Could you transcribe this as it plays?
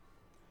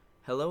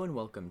Hello and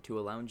welcome to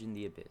A Lounge in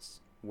the Abyss.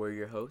 We're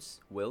your hosts,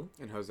 Will.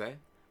 And Jose.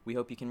 We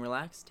hope you can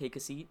relax, take a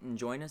seat, and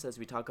join us as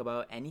we talk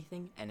about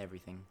anything and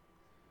everything.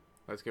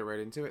 Let's get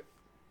right into it.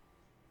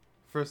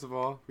 First of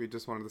all, we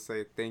just wanted to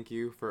say thank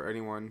you for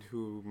anyone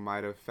who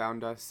might have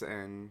found us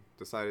and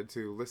decided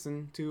to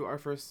listen to our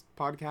first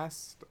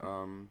podcast.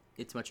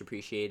 It's much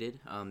appreciated.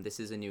 This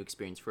is a new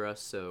experience for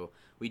us, so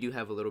we do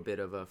have a little bit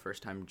of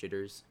first-time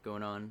jitters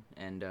going on,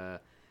 and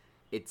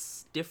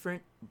it's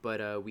different,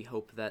 but we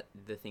hope that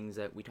the things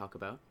that we talk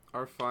about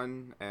are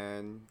fun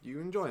and you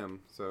enjoy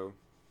them. So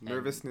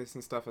nervousness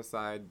and stuff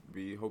aside,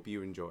 we hope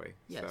you enjoy.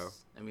 Yes, So.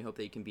 and we hope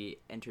that you can be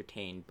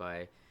entertained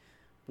by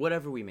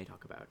whatever we may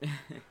talk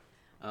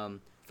about.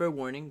 Fair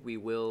warning, we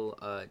will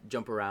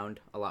jump around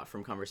a lot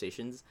from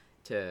conversations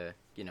to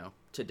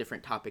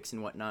different topics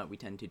and whatnot. We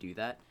tend to do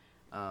that.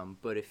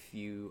 But if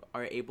you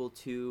are able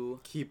to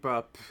Keep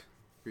up.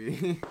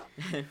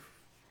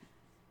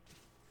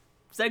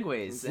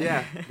 Segues.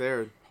 Yeah,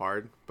 they're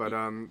hard. But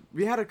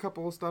we had a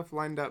couple of stuff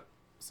lined up,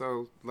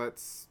 so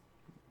let's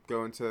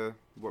go into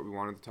what we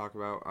wanted to talk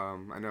about.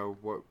 I know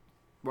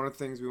one of the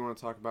things we want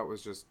to talk about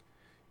was just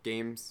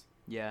games.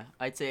 Yeah,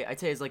 I'd say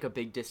as like a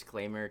big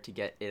disclaimer to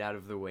get it out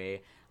of the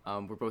way.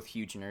 We're both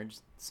huge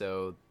nerds,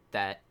 so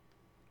that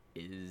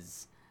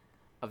is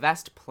a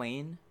vast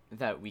plane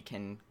that we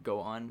can go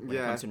on when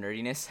it comes to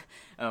nerdiness.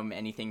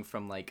 Anything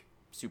from like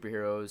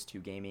superheroes to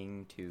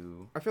gaming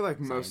to I feel like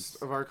science.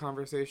 Most of our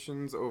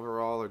conversations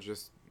overall are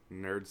just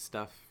nerd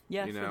stuff.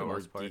 Yeah, you for know, the or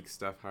most part. geek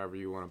stuff, however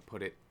you want to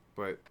put it.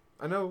 But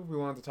I know we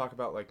wanted to talk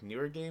about like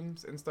newer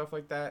games and stuff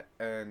like that,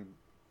 and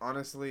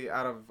honestly,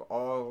 out of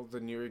all the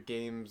newer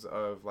games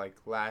of like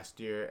last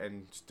year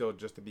and still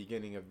just the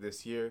beginning of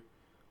this year,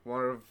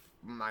 one of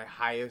my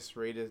highest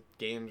rated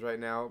games right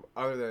now,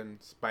 other than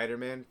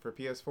Spider-Man for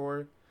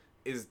PS4,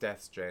 is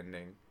Death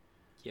Stranding.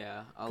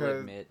 Yeah, I'll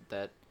admit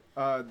that.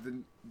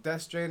 The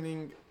Death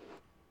Stranding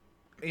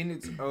in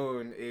its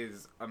own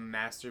is a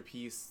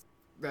masterpiece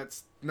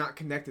that's not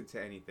connected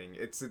to anything.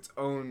 It's its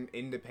own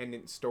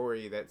independent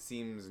story that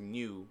seems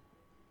new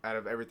out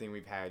of everything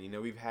we've had. You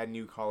know, we've had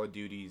new Call of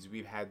Duties,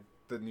 we've had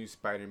the new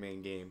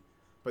Spider-Man game,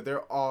 but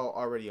they're all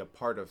already a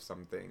part of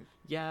something.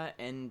 Yeah,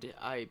 and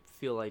I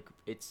feel like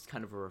it's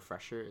kind of a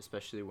refresher,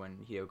 especially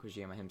when Hideo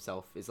Kojima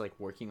himself is like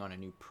working on a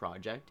new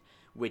project,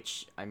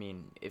 which, I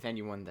mean, if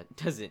anyone that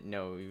doesn't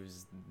know, he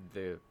was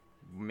the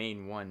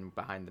main one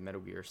behind the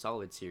Metal Gear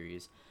Solid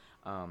series,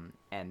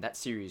 and that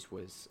series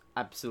was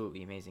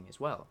absolutely amazing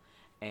as well.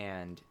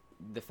 And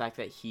the fact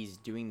that he's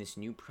doing this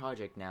new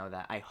project now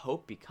that I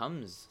hope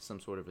becomes some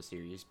sort of a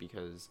series,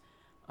 because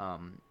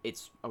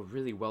it's a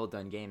really well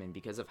done game, and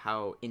because of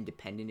how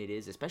independent it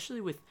is,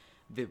 especially with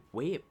the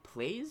way it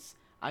plays,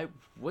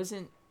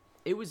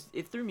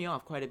 it threw me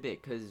off quite a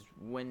bit, because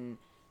when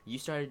you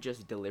started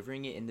just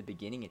delivering it in the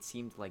beginning, it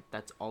seemed like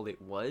that's all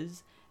it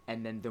was,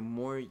 and then the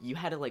more you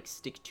had to like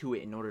stick to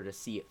it in order to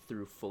see it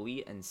through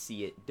fully and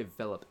see it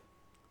develop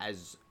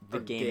as the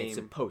game it's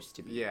supposed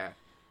to be. Yeah.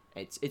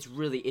 It's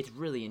really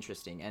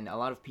interesting, and a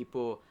lot of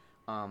people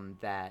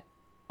that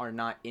are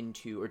not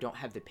into or don't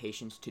have the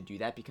patience to do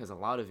that, because a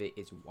lot of it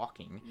is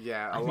walking.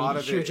 Yeah, I mean, lot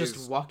of you're it just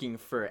is walking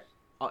for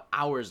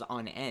hours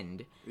on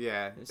end.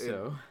 Yeah.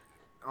 So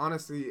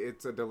honestly,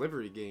 it's a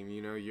delivery game.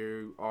 You know,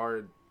 you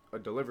are a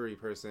delivery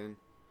person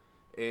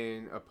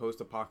in a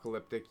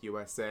post-apocalyptic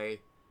USA,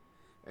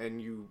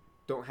 and you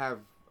don't have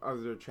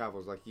other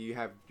travels. Like, you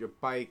have your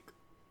bike,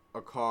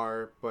 a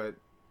car, but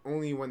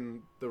only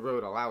when the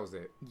road allows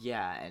it.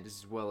 yeah, and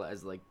as well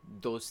as like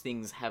those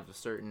things have a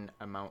certain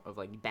amount of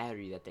like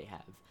battery that they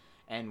have,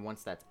 and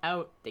once that's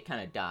out, they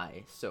kind of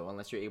die. So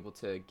unless you're able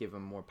to give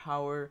them more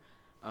power,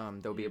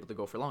 they'll be able to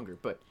go for longer.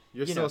 But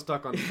You're still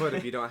stuck on foot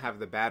if you don't have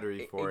the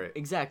battery for it.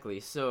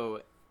 Exactly.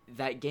 So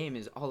that game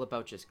is all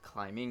about just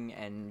climbing,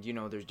 and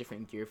there's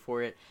different gear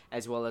for it,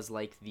 as well as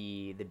like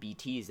the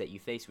BTs that you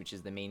face, which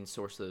is the main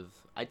source of,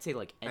 I'd say,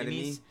 like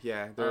enemies.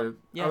 Yeah, they're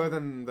yeah. Other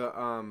than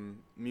the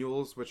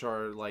mules, which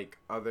are like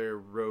other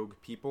rogue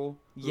people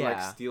who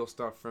like steal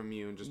stuff from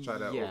you and just try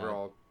to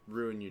overall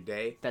ruin your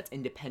day. That's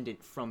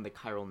independent from the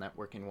chiral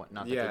network and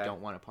whatnot, that they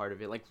don't want a part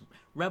of it, like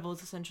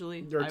rebels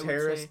essentially. Or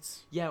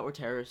terrorists. Yeah, or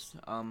terrorists.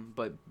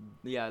 But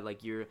yeah,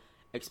 like you're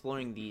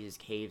exploring these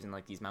caves and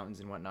like these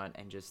mountains and whatnot,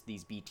 and just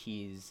these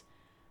BTs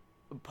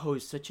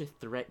pose such a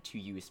threat to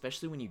you,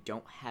 especially when you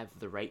don't have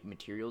the right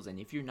materials, and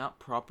if you're not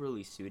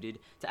properly suited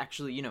to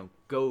actually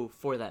go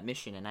for that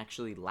mission and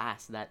actually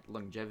last that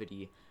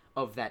longevity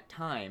of that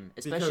time,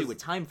 especially with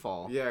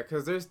timefall. Yeah,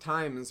 because there's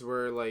times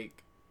where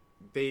like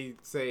they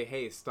say,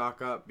 hey,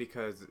 stock up,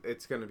 because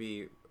it's gonna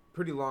be a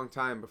pretty long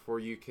time before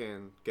you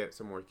can get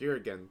some more gear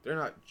again. They're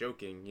not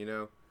joking,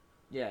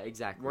 Yeah,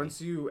 exactly. Once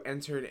you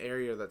enter an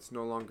area that's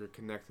no longer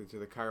connected to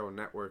the chiral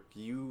network,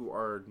 you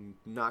are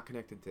not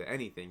connected to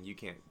anything. You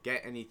can't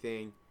get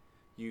anything.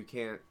 You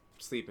can't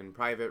sleep in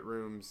private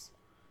rooms.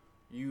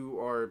 You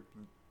are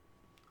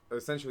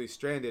essentially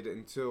stranded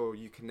until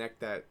you connect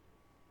that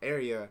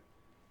area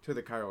to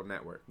the chiral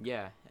network.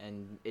 Yeah,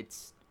 and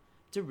it's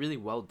it's a really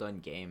well done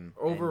game.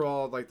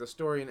 Overall, like the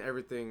story and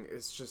everything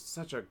is just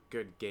such a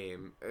good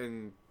game.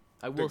 And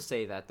I will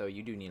say that though,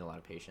 you do need a lot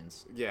of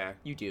patience. yeah,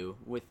 You do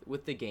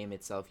with the game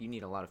itself. You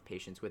need a lot of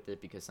patience with it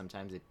because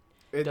sometimes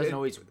it doesn't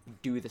always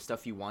do the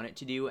stuff you want it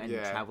to do, and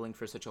traveling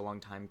for such a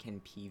long time can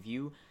peeve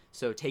you.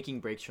 So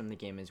taking breaks from the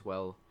game as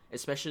well,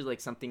 especially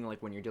like something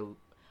like when you're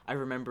I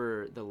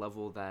remember the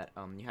level that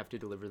you have to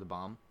deliver the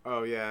bomb.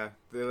 Oh yeah,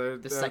 the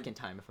second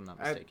time, if I'm not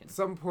mistaken. At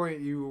some point,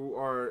 you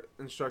are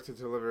instructed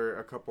to deliver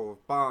a couple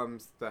of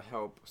bombs that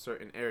help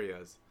certain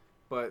areas,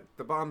 but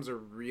the bombs are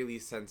really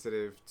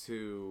sensitive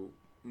to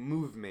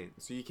movement,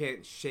 so you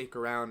can't shake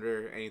around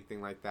or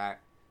anything like that.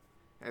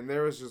 And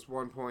there was just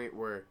one point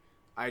where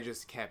I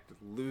just kept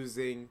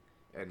losing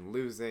and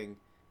losing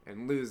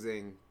and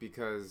losing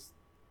because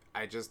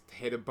I just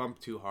hit a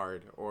bump too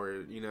hard,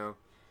 or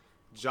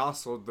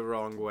jostled the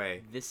wrong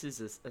way. This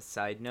is a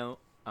side note.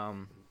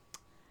 I'm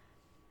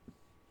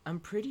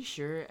pretty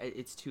sure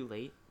it's too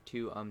late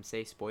to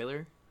say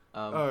spoiler.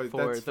 For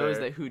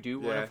those who do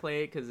want to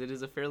play it, because it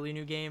is a fairly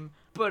new game.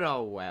 But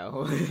oh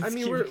well. I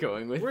mean,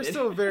 we're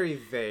still very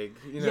vague.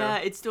 Yeah,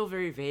 it's still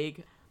very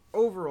vague.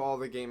 Overall,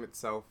 the game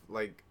itself,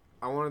 like,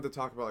 I wanted to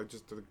talk about like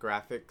just the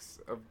graphics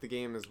of the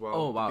game as well.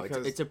 Oh wow,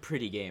 it's a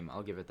pretty game.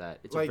 I'll give it that.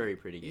 It's like, a very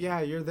pretty game.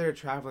 Yeah, you're there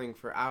traveling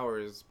for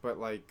hours, but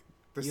like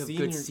you have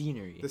good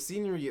scenery. The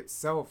scenery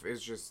itself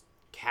is just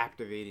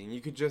captivating.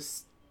 You could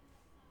just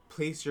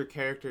place your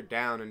character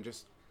down and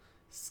just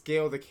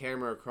scale the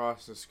camera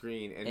across the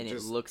screen, and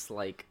it looks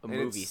like a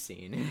movie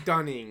scene.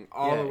 Stunning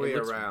all the way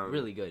around.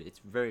 Really good. It's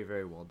very,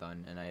 very well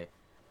done, and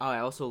I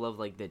also love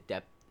like the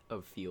depth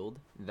of field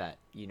that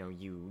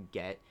you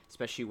get,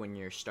 especially when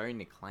you're starting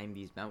to climb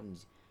these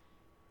mountains.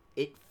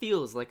 It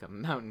feels like a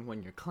mountain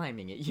when you're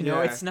climbing it.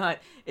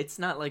 It's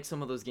not like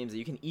some of those games that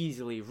you can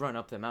easily run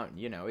up the mountain.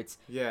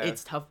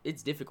 It's tough.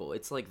 It's difficult.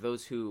 It's like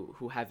those who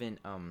haven't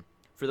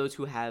for those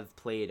who have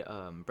played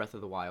Breath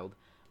of the Wild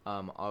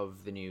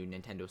of the new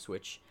Nintendo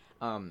Switch,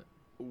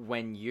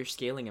 when you're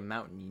scaling a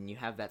mountain and you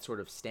have that sort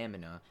of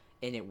stamina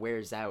and it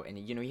wears out, and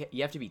you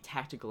have to be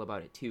tactical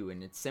about it too,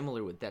 and it's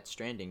similar with Death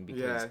Stranding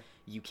because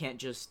you can't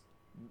just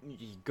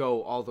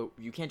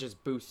you can't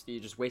just boost, you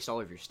just waste all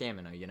of your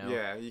stamina,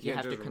 Yeah, you can't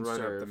have just to conserve.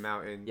 Run up the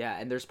mountain. Yeah,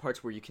 and there's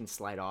parts where you can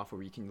slide off or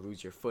where you can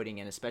lose your footing,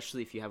 and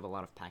especially if you have a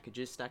lot of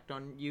packages stacked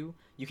on you,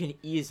 you can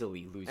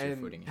easily lose your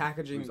footing. And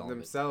packaging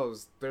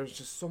themselves, there's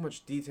just so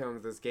much detail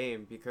into this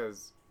game,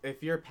 because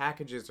if your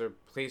packages are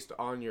placed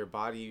on your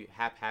body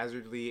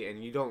haphazardly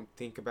and you don't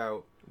think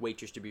about weight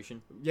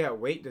distribution,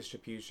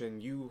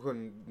 you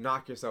can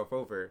knock yourself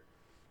over.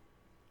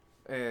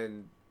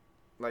 And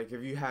like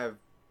if you have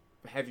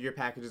heavier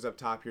packages up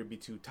top, you'd be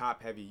too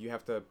top heavy. You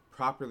have to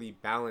properly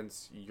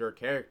balance your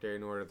character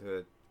in order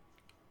to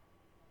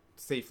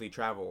safely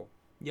travel.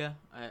 Yeah,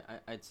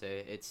 I'd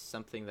say it's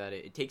something that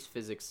it takes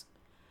physics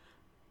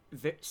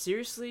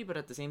seriously, but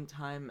at the same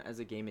time, as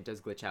a game, it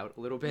does glitch out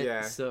a little bit.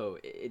 Yeah. So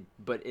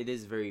but it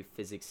is very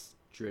physics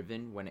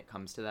driven when it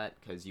comes to that,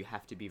 because you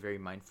have to be very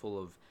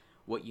mindful of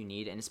what you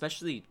need, and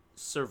especially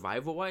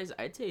survival wise,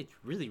 I'd say it's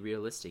really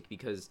realistic,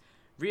 because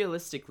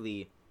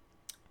realistically,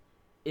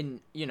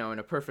 in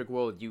a perfect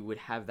world, you would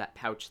have that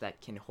pouch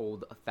that can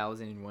hold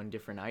 1,001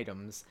 different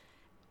items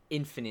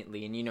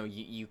infinitely, and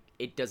you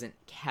it doesn't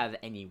have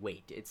any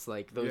weight. It's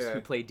like those who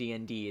play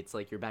D&D, it's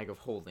like your bag of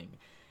holding.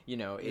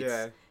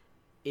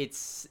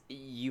 It's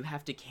you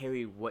have to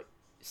carry what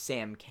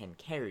Sam can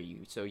carry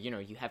you. So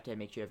you have to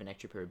make sure you have an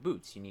extra pair of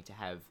boots. You need to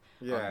have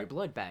your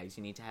blood bags.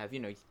 You need to have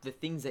the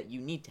things that you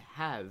need to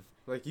have.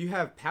 Like, you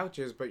have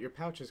pouches, but your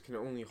pouches can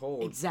only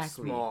hold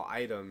small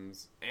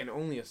items and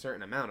only a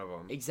certain amount of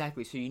them.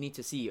 Exactly. So you need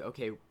to see,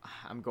 okay,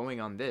 I'm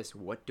going on this.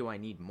 What do I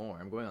need more?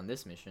 I'm going on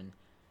this mission.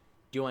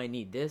 Do I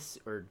need this,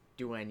 or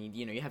do I need,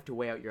 you have to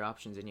weigh out your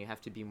options, and you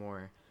have to be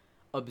more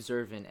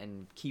observant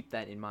and keep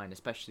that in mind,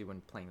 especially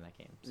when playing that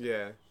game. So.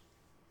 Yeah.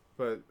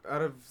 But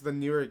out of the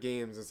newer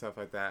games and stuff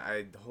like that,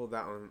 I hold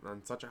that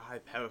on such a high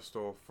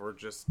pedestal for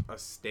just a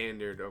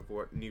standard of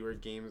what newer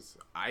games,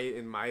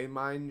 in my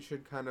mind,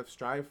 should kind of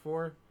strive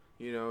for.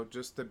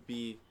 Just to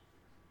be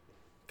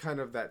kind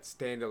of that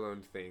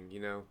standalone thing,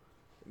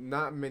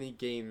 Not many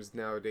games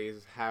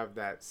nowadays have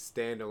that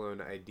standalone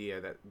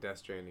idea that Death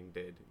Stranding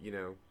did,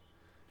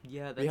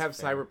 Yeah, that's we have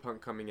fair.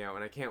 Cyberpunk coming out,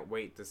 and I can't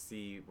wait to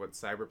see what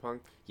Cyberpunk.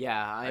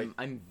 Yeah,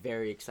 I'm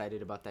very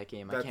excited about that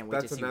game. I can't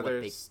wait to see what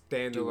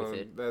they do with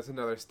it. That's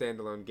another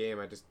standalone game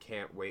I just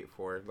can't wait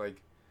for.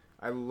 Like,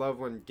 I love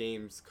when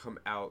games come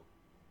out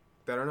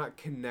that are not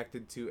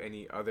connected to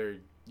any other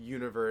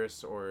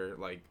universe or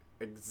like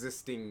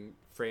existing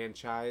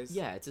franchise.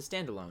 Yeah, it's a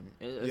standalone.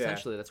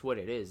 Essentially, that's what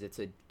it is. It's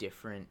a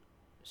different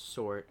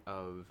sort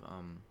of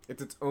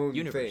it's its own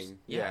universe. thing.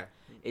 Yeah.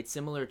 It's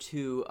similar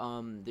to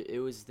it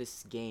was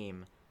this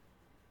game,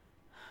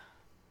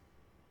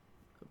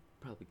 I'll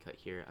probably cut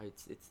here.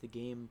 It's the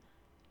game,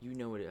 what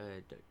no,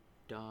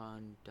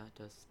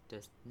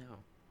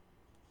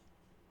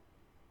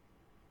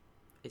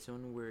 it's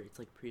one where it's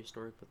like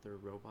prehistoric, but they're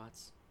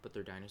robots, but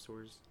they're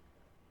dinosaurs.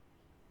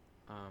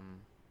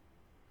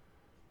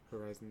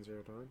 Horizon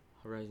Zero Dawn.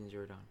 Horizon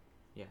Zero Dawn.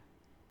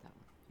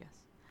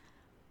 Yes.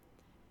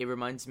 It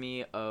reminds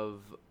me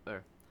of,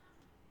 or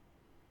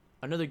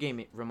another game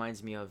it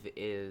reminds me of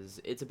is,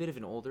 it's a bit of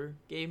an older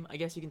game, I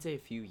guess you can say, a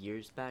few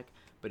years back,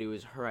 but it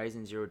was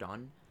Horizon Zero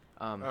Dawn.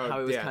 How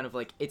it was Yeah. kind of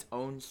like its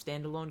own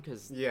standalone,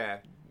 because Yeah,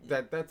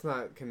 that's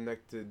not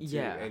connected to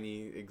Yeah.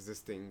 any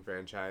existing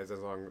franchise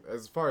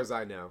as far as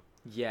I know.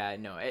 yeah,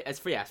 no, as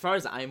far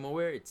as I'm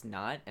aware, it's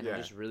not, and I Yeah.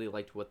 just really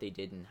liked what they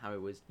did and how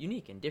it was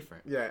unique and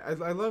different. Yeah,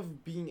 I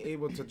love being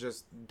able to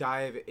just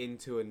dive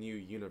into a new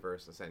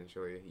universe,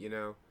 essentially, you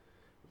know?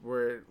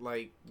 Where,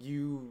 like,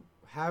 you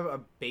have a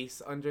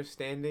base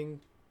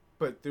understanding,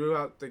 but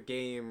throughout the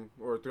game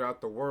or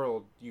throughout the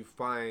world, you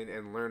find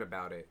and learn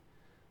about it.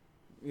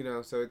 You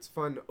know, so it's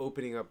fun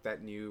opening up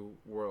that new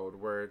world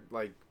where,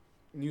 like,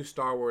 new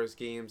Star Wars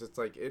games, it's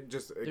like, it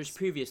just... There's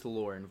previous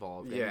lore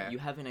involved, Yeah. and you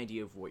have an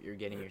idea of what you're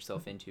getting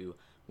yourself into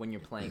when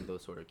you're playing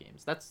those sort of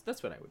games. That's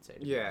what I would say, to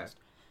be Yeah.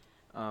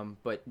 honest.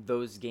 But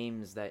those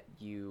games that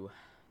you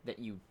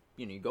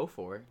you go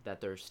for,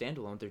 that they're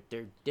standalone,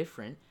 they're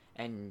different,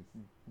 and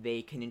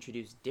they can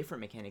introduce different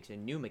mechanics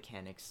and new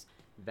mechanics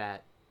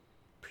that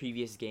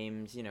previous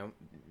games,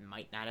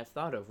 might not have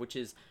thought of, which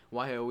is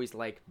why I always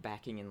like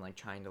backing and like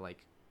trying to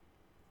like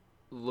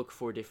look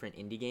for different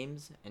indie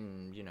games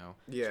and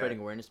Yeah. spreading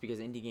awareness, because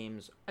indie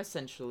games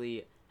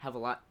essentially have a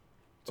lot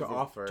To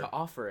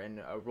offer. and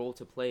a role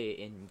to play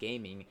in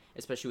gaming,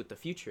 especially with the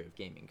future of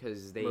gaming,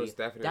 because they Most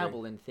definitely.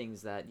 dabble in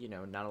things that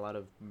not a lot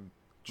of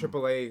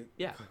AAA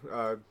yeah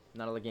uh,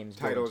 not a lot of games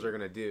go titles into. are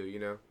gonna do, you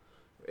know?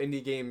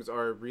 Indie games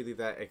are really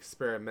that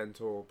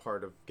experimental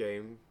part of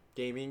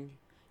gaming.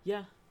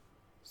 Yeah,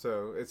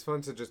 So it's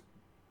fun to just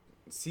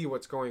see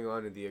what's going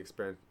on in the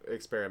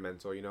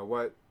experimental. You know,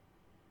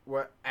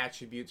 what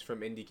attributes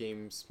from indie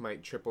games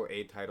might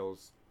AAA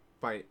titles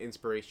find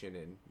inspiration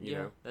in? You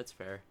know, that's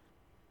fair.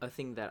 A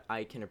thing that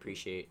I can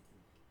appreciate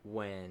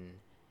when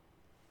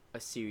a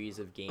series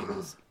of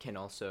games can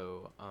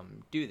also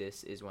do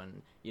this is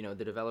when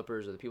the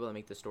developers or the people that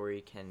make the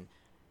story can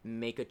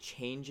make a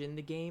change in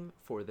the game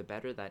for the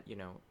better, that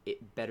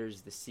it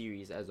betters the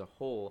series as a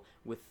whole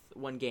with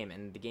one game.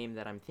 And the game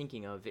that I'm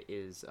thinking of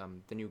is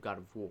the new God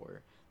of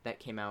War that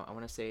came out, I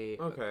want to say,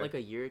 Okay. like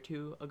a year or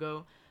two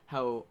ago.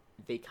 How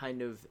they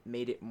kind of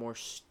made it more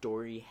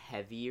story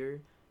heavy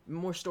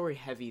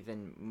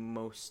than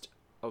most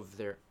of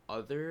their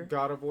other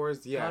God of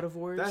Wars. Yeah, God of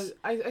Wars.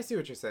 I see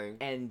what you're saying.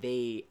 And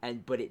they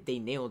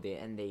nailed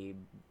it, and they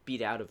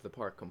beat it out of the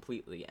park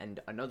completely. And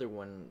another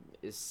one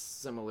is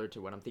similar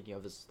to what I'm thinking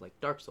of, is like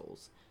Dark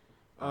Souls.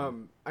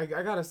 I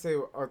gotta say,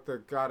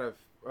 the God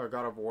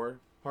of War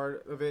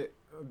part of it,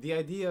 the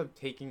idea of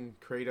taking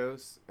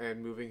Kratos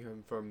and moving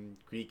him from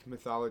Greek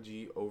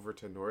mythology over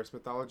to Norse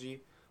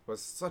mythology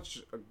was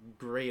such a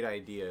great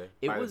idea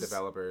by the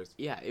developers.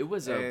 Yeah, it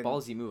was a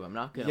ballsy move, I'm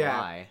not gonna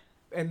lie.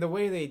 And the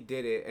way they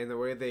did it and the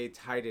way they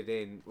tied it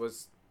in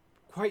was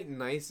quite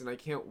nice, and I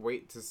can't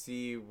wait to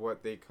see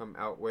what they come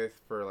out with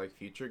for like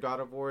future God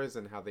of Wars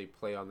and how they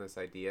play on this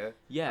idea.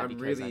 Yeah, I'm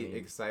really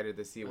excited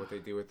to see what they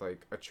do with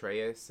like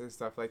Atreus and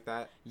stuff like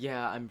that.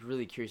 Yeah, I'm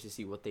really curious to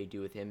see what they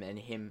do with him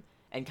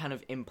and kind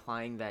of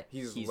implying that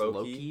he's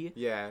Loki.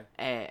 Yeah.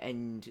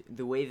 And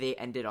the way they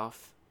ended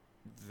off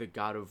the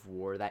God of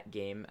War, that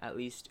game at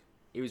least,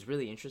 it was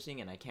really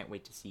interesting, and I can't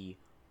wait to see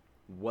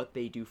what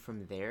they do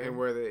from there and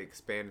where they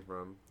expand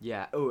from.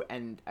 Yeah. Oh,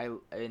 and I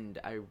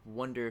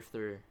wonder if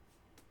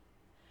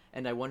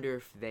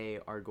they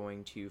are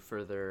going to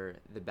further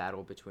the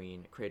battle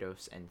between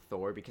Kratos and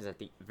Thor, because at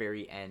the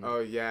very end, oh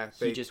yeah,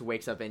 he just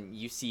wakes up and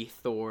you see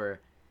Thor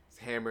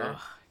hammer.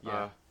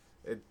 Yeah.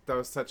 That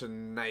was such a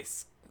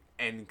nice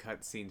end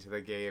cutscene to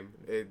the game.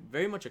 It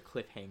very much a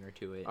cliffhanger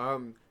to it.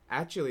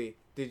 Actually,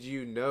 did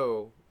you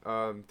know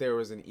there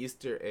was an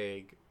Easter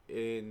egg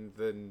in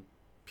the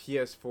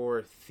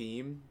PS4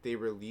 theme they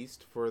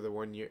released for the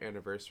 1-year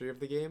anniversary of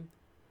the game?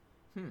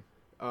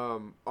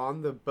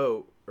 On the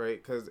boat,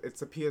 right? Because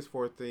it's a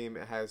PS4 theme.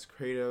 It has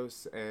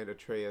Kratos and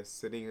Atreus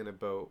sitting in a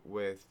boat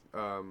with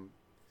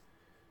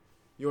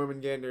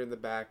Jormungandr in the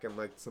back and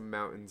like some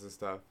mountains and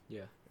stuff.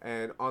 Yeah.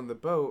 And on the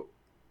boat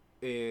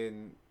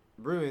in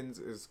ruins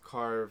is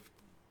carved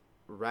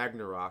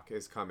Ragnarok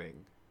is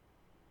coming.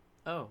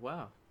 Oh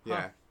wow.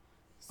 Yeah.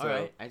 So, all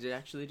right, I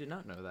actually did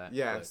not know that.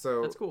 Yeah,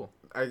 so that's cool.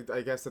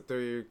 I guess that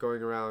they're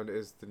going around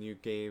is the new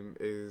game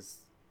is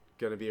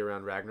gonna be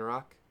around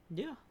Ragnarok.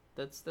 Yeah,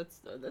 that's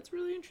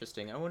really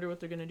interesting. I wonder what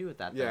they're gonna do with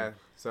that. Yeah, then.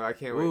 so I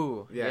can't wait.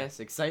 Ooh, yeah. Yes,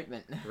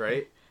 excitement.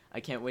 Right. I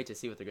can't wait to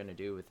see what they're gonna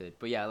do with it.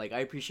 But yeah, like I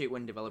appreciate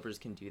when developers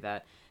can do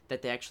that.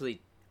 That they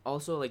actually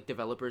also like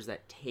developers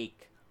that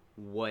take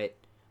what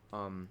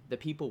the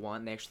people want.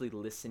 And they actually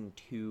listen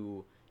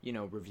to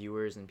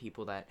reviewers and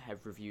people that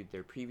have reviewed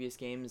their previous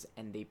games,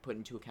 and they put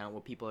into account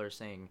what people are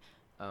saying,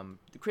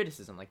 the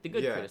criticism, like the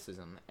good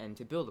criticism, and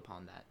to build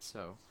upon that.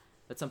 So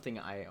that's something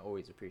I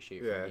always appreciate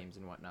from games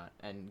and whatnot.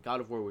 And God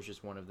of War was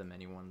just one of the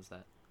many ones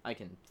that I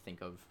can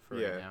think of for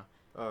right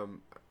now.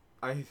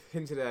 I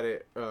hinted at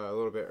it a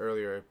little bit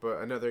earlier, but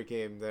another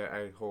game that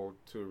I hold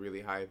to a really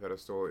high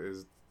pedestal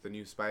is the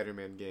new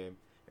Spider-Man game.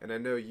 And I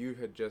know you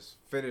had just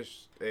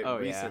finished it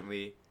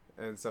recently.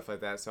 and stuff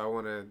like that. So I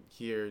want to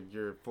hear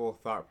your full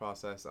thought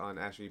process on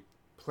actually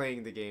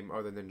playing the game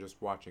other than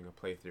just watching a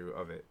playthrough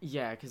of it.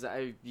 Yeah, because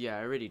I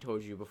already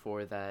told you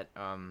before that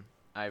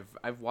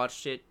I've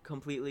watched it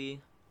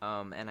completely,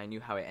 and I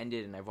knew how it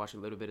ended, and I've watched a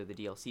little bit of the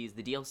DLCs.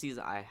 The DLCs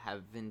I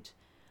haven't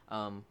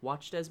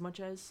watched as much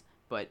as,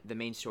 but the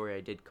main story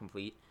I did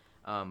complete.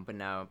 But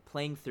now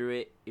playing through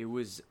it, it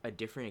was a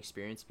different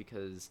experience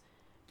because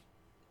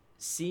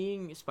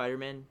seeing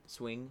Spider-Man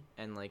swing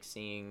and like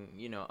seeing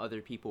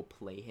other people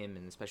play him,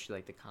 and especially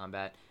like the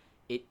combat,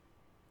 it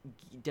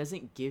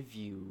doesn't give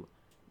you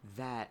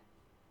that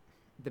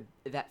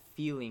that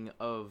feeling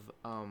of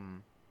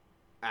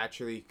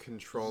Actually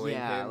controlling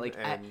yeah, him like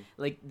and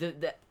like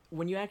the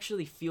when you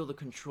actually feel the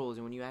controls,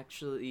 and when you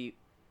actually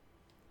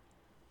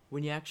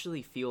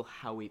feel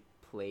how it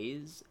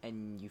plays,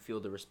 and you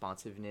feel the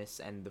responsiveness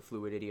and the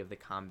fluidity of the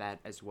combat,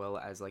 as well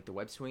as like the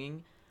web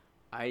swinging,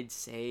 I'd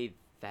say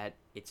that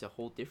it's a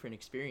whole different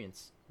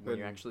experience when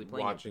you're actually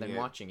playing it than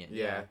watching it.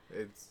 Yeah,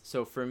 it's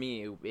so for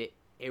me,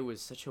 it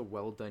was such a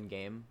well done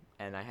game,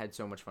 and I had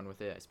so much fun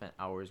with it. I spent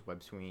hours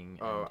web swinging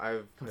and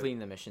I've completing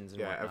the missions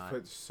and whatnot. I've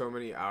put so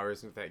many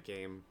hours into that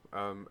game.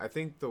 I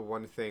think the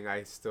one thing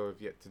I still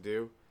have yet to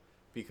do,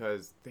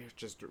 because they're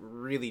just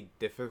really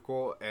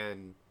difficult,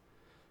 and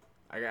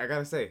I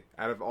gotta say,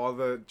 out of all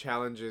the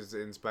challenges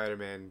in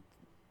Spider-Man,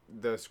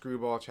 the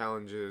screwball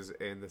challenges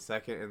in the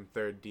second and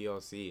third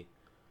DLC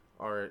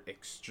are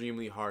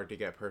extremely hard to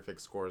get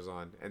perfect scores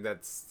on, and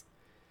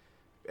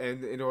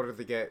in order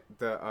to get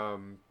the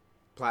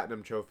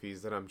platinum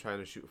trophies that I'm trying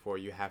to shoot for,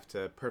 you have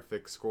to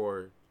perfect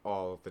score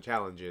all of the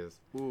challenges.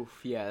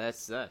 Oof, yeah,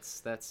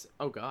 that's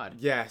oh god.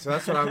 Yeah, so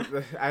that's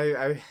what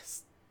I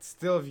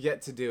still have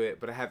yet to do it,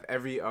 but I have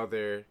every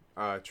other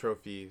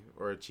trophy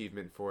or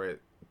achievement for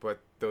it but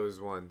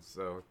those ones.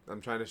 So I'm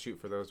trying to shoot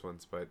for those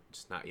ones, but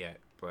just not yet.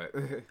 But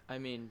I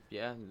mean,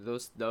 yeah,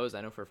 those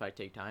I know for a fact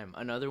take time.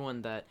 Another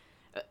one that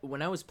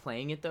when I was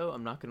playing it, though,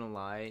 I'm not gonna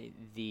lie,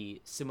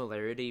 the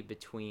similarity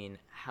between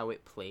how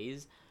it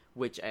plays,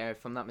 which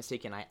if I'm not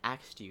mistaken, I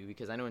asked you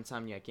because I know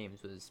Insomniac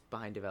Games was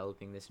behind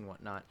developing this and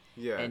whatnot.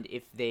 Yeah. And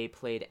if they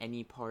played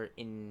any part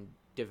in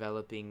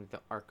developing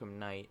the Arkham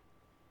Knight,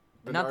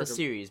 not the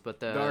series, but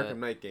the Arkham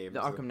Knight game.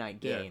 The Arkham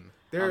Knight game.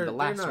 Yeah. The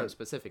last one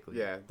specifically.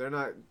 Yeah, they're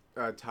not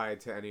tied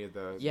to any of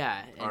the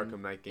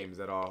Arkham Knight games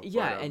at all.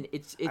 Yeah, but, and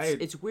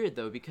it's weird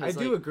though because I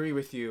do agree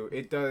with you.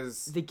 It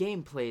does. The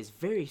gameplay is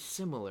very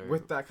similar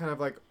with that kind of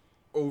like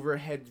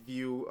overhead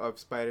view of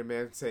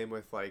Spider-Man. Same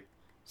with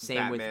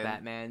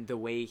Batman. The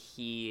way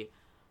he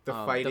the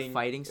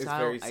fighting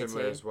style is very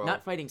similar as well.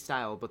 Not fighting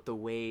style, but the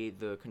way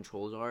the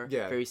controls are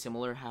very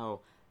similar.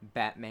 How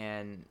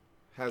Batman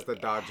has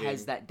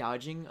that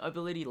dodging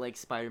ability like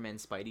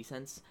Spider-Man's Spidey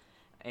sense,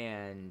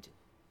 and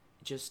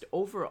just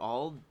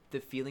overall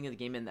the feeling of the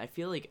game. And I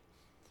feel like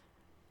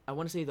I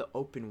want to say the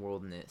open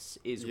worldness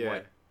is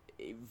what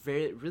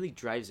really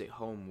drives it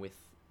home, with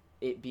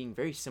it being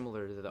very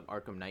similar to the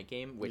Arkham Knight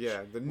game, which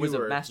was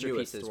a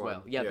masterpiece as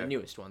well. Yeah, the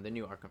newest one, the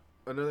new Arkham.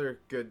 Another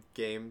good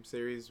game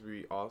series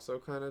we also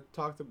kind of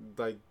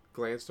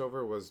glanced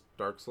over was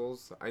Dark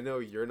Souls. I know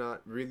you're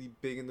not really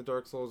big into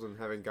Dark Souls and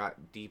haven't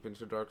got deep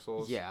into Dark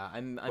Souls. Yeah,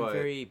 I'm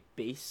very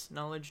base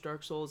knowledge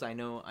Dark Souls. I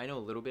know a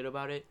little bit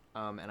about it.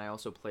 And I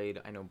also played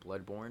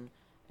Bloodborne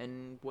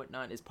and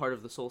whatnot as part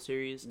of the Soul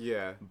series.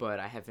 Yeah. But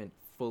I haven't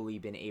fully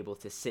been able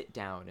to sit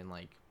down and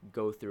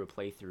go through a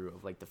playthrough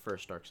of the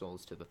first Dark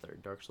Souls to the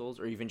third Dark Souls,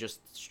 or even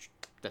just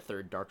the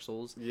third Dark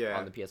Souls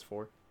on the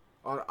PS4.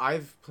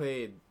 I've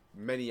played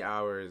many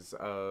hours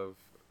of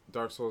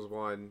Dark Souls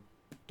 1,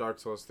 Dark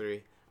Souls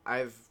 3.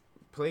 I've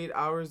put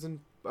hours into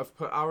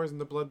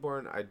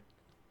Bloodborne.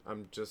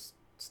 I'm just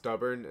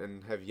stubborn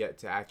and have yet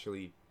to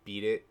actually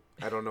beat it.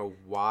 I don't know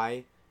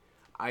why.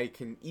 I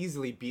can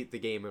easily beat the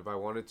game if I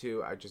wanted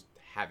to. I just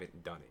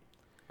haven't done it.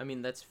 I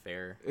mean, that's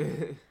fair.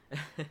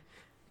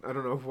 I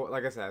don't know.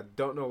 Like I said, I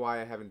don't know why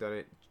I haven't done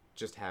it.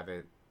 Just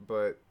haven't.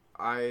 But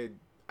I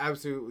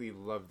absolutely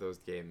love those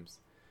games,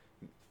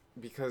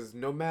 because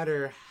no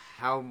matter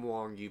how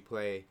long you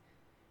play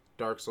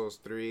Dark Souls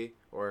 3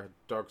 or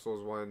Dark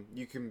Souls 1,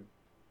 you can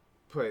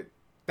put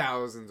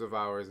thousands of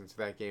hours into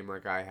that game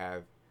like I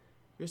have.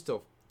 You're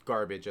still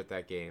garbage at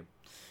that game.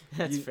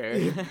 That's fair.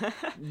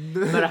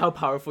 No matter how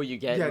powerful you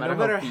get, no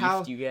matter how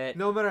beefed you get,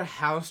 no matter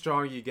how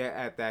strong you get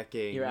at that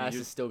game, your ass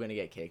is still gonna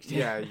get kicked.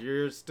 Yeah,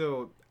 you're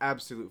still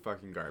absolute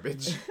fucking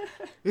garbage.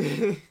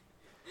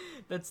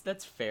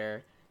 That's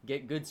fair.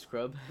 Get good,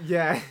 scrub.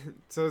 Yeah,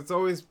 so it's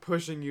always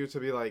pushing you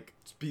to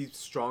be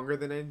stronger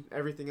than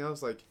everything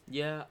else.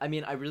 Yeah, I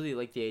mean, I really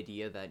like the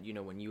idea that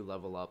when you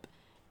level up,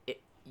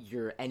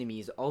 your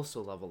enemies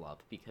also level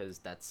up, because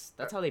that's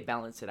how they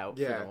balance it out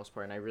for the most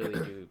part, and I really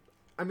do.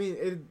 I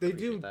mean, they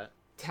do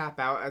tap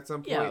out at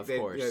some point. Yeah, of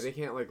course. They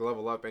can't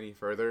level up any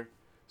further.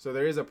 So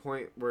there is a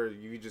point where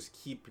you just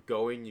keep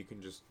going. You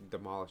can just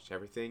demolish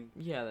everything.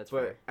 Yeah, that's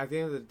fair. But at the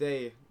end of the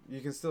day, you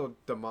can still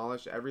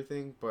demolish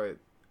everything, but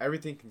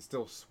everything can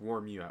still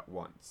swarm you at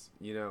once,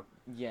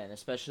 Yeah, and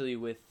especially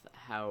with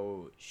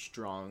how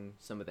strong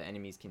some of the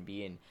enemies can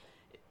be, and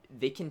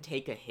they can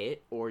take a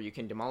hit, or you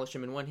can demolish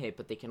them in one hit,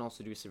 but they can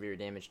also do severe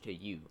damage to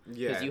you.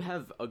 Yeah. Because you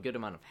have a good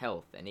amount of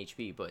health and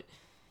HP, but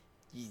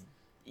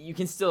you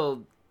can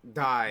still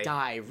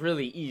die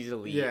really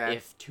easily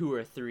if 2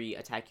 or 3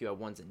 attack you at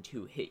once and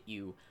 2 hit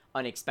you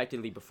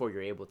unexpectedly before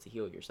you're able to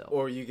heal yourself.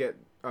 Or you get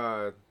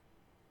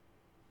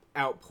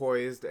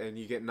outpoised and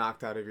you get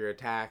knocked out of your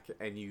attack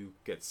and you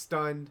get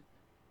stunned.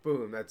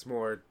 Boom, that's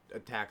more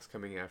attacks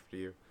coming after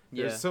you.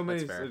 There's so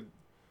many.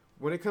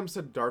 When it comes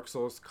to Dark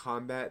Souls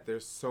combat,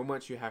 there's so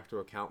much you have to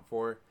account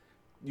for.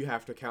 You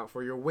have to account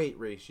for your weight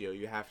ratio.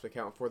 You have to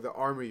account for the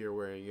armor you're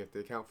wearing. You have to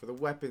account for the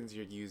weapons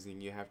you're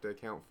using. You have to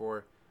account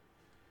for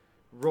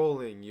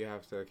rolling. You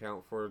have to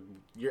account for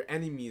your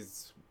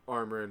enemy's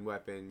armor and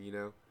weapon, you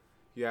know?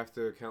 You have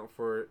to account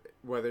for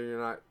whether or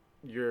not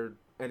your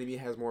enemy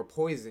has more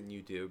poison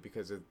you do,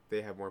 because if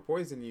they have more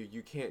poison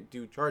you can't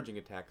do charging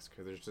attacks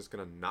because they're just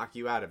going to knock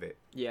you out of it.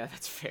 Yeah,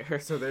 that's fair.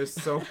 So there's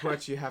so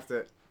much you have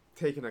to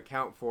take an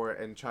account for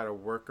and try to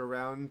work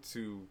around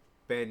to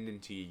bend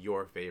into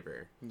your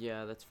favor.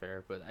 Yeah, that's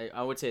fair, but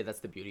I would say that's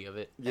the beauty of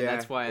it. Yeah, and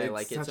that's why I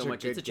like it so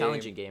much. It's a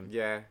challenging game.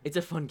 Yeah. It's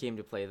a fun game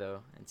to play,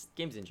 though. And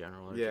games in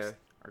general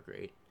are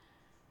great.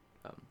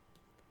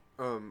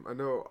 I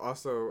know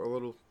also a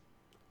little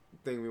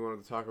thing we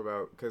wanted to talk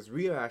about, because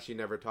we actually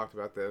never talked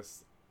about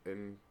this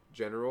in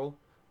general,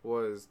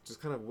 was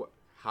just kind of what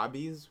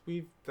hobbies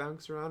we've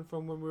bounced around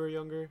from when we were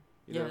younger.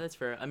 You know? That's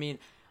fair. I mean,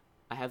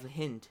 I have a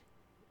hint.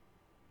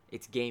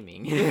 It's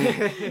gaming.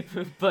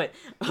 But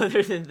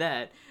other than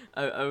that,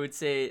 I would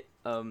say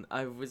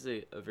I was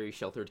a very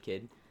sheltered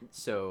kid.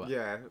 So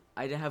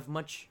I didn't have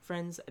much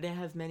friends. I didn't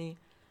have many.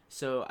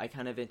 So I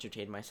kind of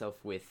entertained myself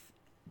with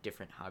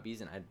different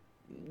hobbies, and I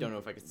don't know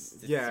if I could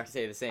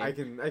say the same. I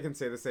can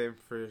say the same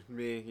for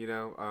me, you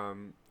know.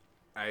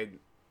 I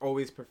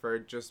always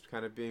preferred just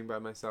kind of being by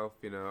myself,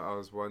 you know. I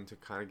was one to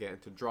kind of get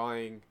into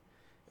drawing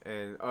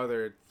and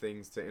other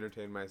things to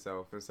entertain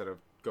myself instead of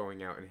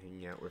going out and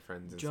hanging out with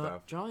friends and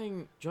stuff.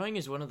 Drawing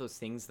is one of those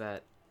things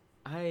that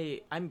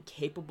I'm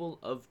capable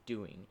of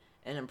doing,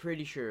 and I'm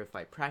pretty sure if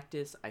I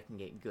practice I can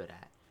get good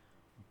at.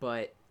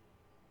 But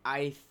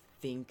I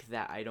think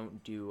that I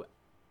don't do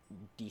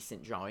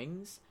decent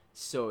drawings,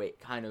 so it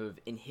kind of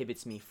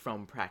inhibits me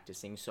from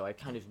practicing, so I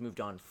kind of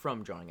moved on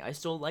from drawing. I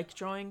still like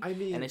drawing,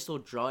 and I still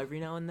draw every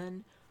now and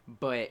then,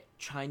 but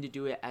trying to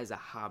do it as a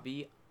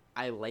hobby,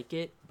 I like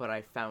it, but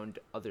I found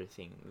other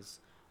things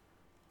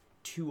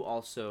to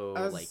also,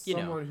 as like, you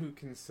know. As someone who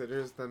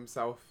considers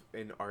themselves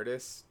an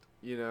artist,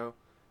 you know,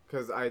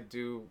 because I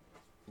do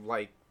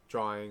like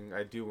drawing,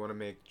 I do want to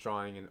make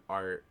drawing and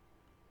art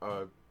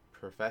a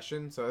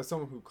profession, so as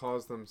someone who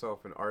calls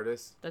themselves an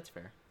artist... That's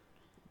fair.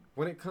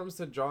 When it comes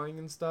to drawing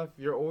and stuff,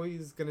 you're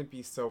always going to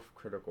be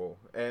self-critical,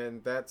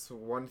 and that's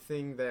one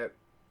thing that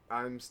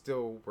I'm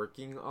still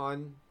working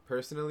on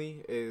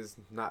personally, is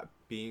not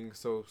being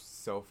so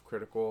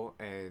self-critical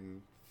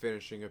and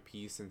finishing a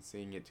piece and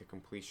seeing it to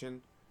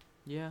completion.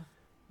 Yeah,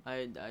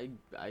 I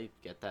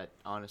get that,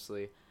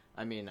 honestly.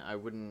 I mean, I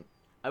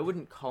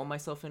wouldn't call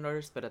myself an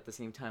artist, but at the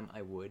same time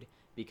I would,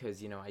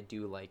 because, you know, I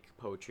do like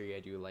poetry,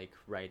 I do like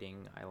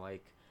writing, I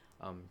like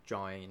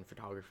drawing and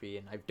photography,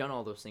 and I've done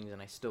all those things,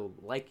 and I still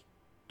like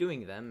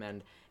doing them,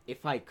 and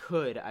if I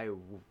could, I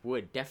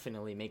would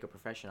definitely make a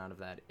profession out of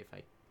that if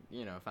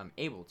I'm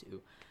able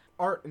to.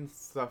 Art and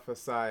stuff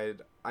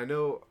aside, I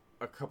know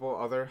a couple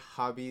other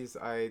hobbies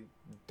I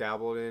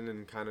dabbled in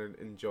and kind of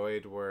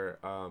enjoyed were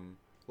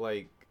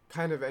like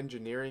kind of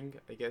engineering,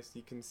 I guess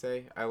you can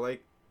say. I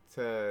like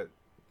to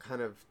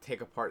kind of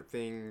take apart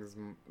things,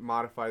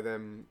 modify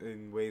them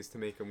in ways to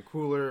make them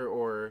cooler,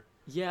 or...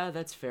 Yeah,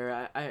 that's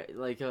fair. I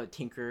like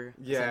tinker,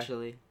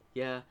 essentially.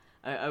 Yeah,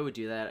 I would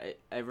do that.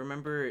 I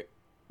remember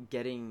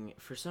getting,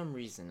 for some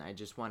reason, I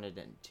just wanted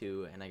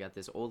to, and I got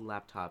this old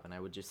laptop, and I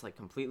would just, like,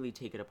 completely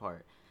take it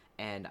apart,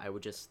 and I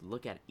would just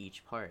look at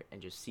each part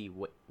and just see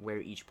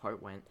where each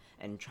part went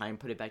and try and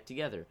put it back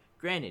together.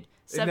 Granted,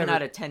 7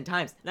 out of 10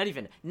 times, not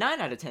even 9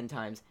 out of 10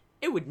 times,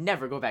 it would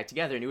never go back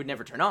together and it would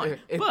never turn on.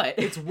 But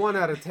it's 1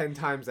 out of 10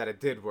 times that it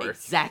did work.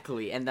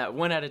 Exactly, and that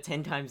 1 out of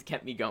 10 times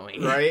kept me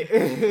going. Right?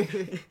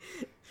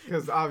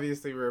 Because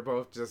obviously we were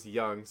both just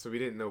young, so we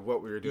didn't know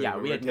what we were doing. Yeah,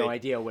 we had no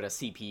idea what a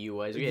CPU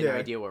was. We had no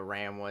idea what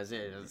RAM was.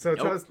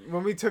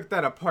 When we took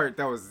that apart,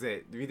 that was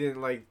it. We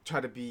didn't, like, try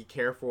to be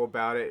careful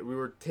about it. We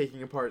were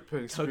taking apart,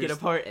 Took it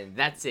apart, and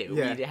that's it.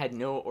 Yeah. We had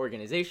no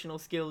organizational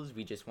skills.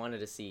 We just wanted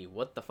to see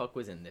what the fuck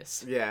was in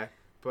this. Yeah,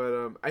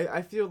 but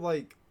I feel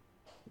like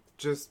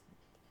just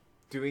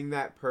doing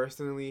that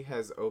personally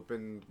has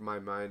opened my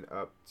mind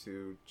up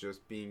to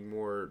just being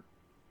more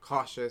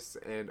cautious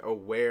and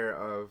aware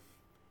of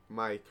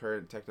my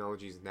current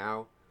technologies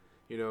now,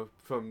 you know,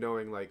 from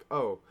knowing, like,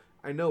 oh,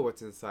 I know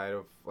what's inside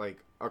of,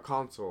 like, a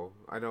console.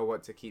 I know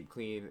what to keep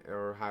clean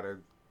or how to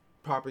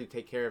properly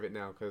take care of it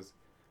now, because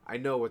I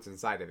know what's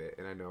inside of it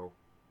and I know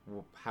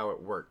how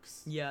it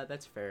works. Yeah,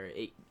 that's fair.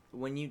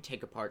 When you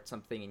take apart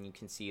something and you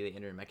can see the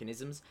inner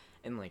mechanisms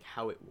and, like,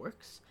 how it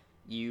works,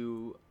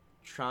 you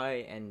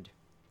try and,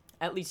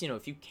 at least, you know,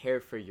 if you care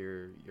for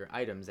your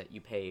items that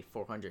you pay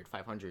 $400,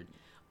 $500,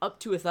 up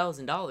to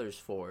 $1,000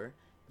 for,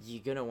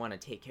 you're gonna want to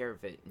take care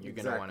of it, and you're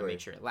gonna want to Exactly. make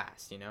sure it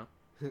lasts. You know.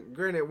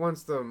 Granted,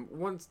 once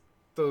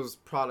those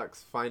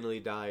products finally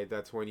die,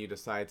 that's when you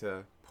decide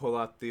to pull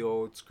out the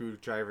old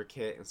screwdriver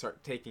kit and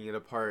start taking it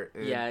apart.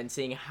 And Yeah, and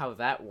seeing how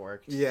that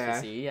worked. Yeah.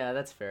 To see, yeah,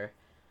 that's fair.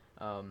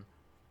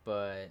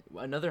 But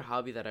another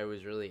hobby that I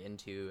was really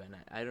into, and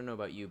I don't know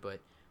about you, but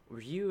were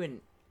you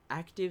an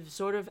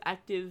sort of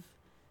active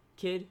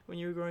kid when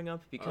you were growing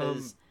up?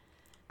 Because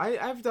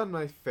I've done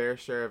my fair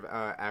share of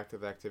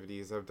active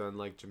activities. I've done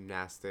like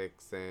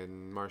gymnastics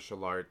and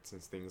martial arts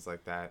and things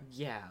like that.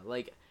 yeah,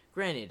 like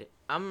granted,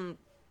 I'm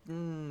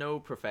no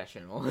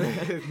professional.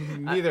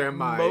 Neither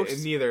am I most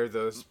in neither of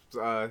those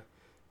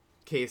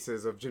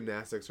cases of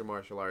gymnastics or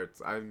martial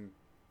arts. I'm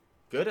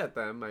good at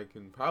them. I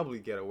can probably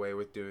get away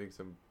with doing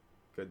some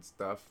good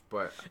stuff,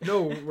 but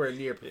nowhere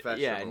near professional.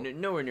 Yeah,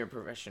 nowhere near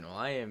professional.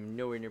 I am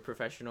nowhere near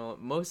professional.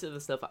 Most of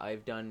the stuff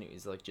I've done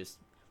is like just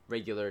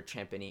regular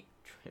Trampoline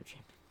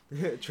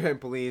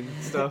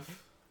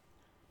stuff.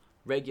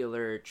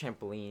 regular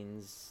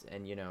trampolines,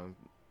 and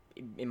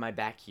in my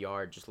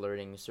backyard, just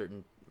learning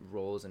certain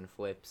rolls and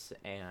flips,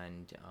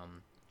 and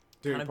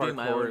Doing kind of parkour doing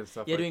my own, and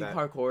stuff yeah, like doing that.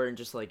 parkour and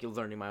just like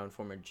learning my own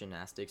form of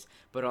gymnastics.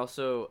 But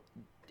also,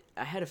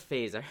 I had a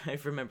phase. I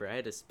remember I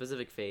had a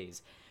specific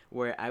phase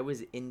where I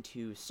was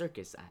into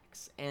circus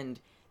acts, and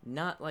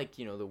not like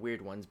the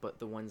weird ones, but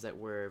the ones that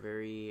were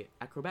very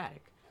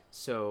acrobatic.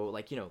 So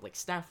like like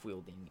staff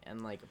wielding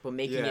and like but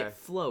making Yeah. it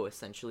flow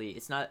essentially.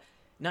 It's not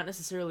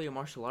necessarily a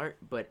martial art,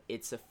 but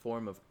it's a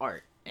form of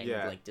art. And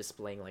Yeah. like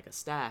displaying like a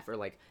staff or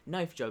like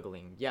knife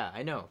juggling. Yeah,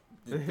 I know.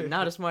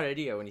 Not a smart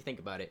idea when you think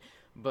about it,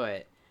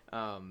 but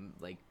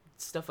like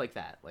stuff like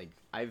that. Like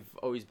I've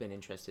always been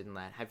interested in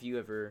that. Have you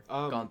ever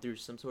gone through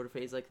some sort of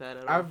phase like that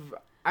at all?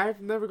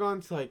 I've never gone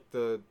to like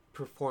the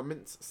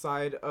performance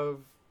side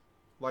of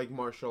like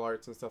martial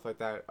arts and stuff like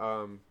that.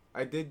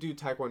 I did do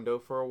taekwondo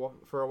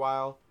for a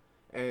while,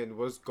 and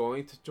was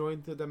going to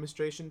join the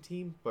demonstration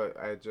team, but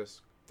I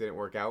just didn't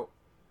work out.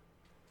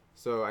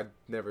 So I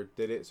never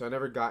did it. So I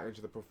never got into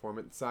the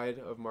performance side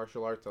of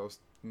martial arts. I was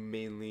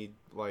mainly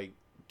like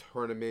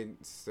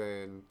tournaments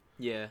and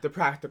Yeah. the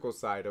practical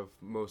side of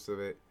most of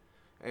it.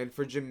 And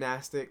for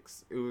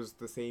gymnastics, it was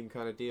the same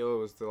kind of deal. It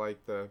was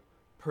the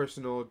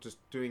personal, just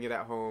doing it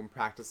at home,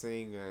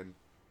 practicing and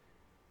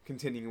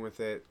continuing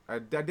with it. I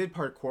did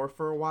parkour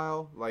for a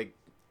while. Like,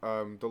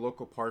 the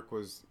local park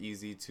was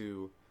easy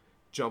to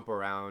jump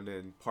around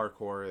and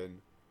parkour,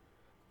 and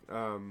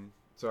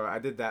so I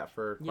did that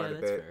for quite a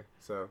that's bit. fair.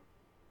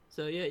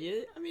 So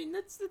Yeah. I mean,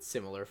 that's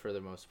similar for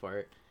the most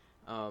part.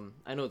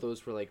 I know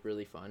those were like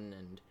really fun,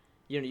 and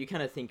you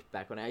kind of think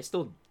back when I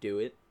still do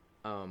it,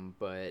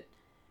 but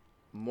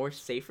more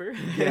safer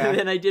Yeah.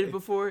 than I did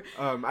before.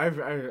 I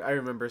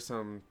remember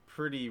some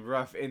pretty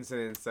rough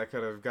incidents that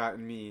could have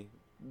gotten me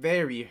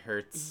very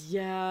hurt.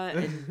 Yeah,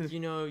 and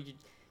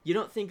you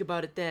don't think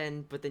about it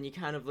then, but then you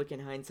kind of look in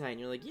hindsight and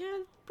you're like, yeah,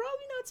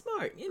 probably not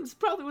smart. It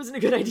probably wasn't a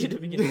good idea to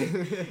begin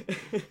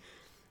with.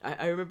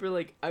 I remember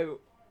like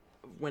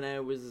when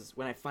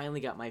I finally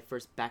got my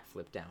first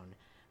backflip down,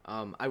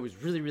 I was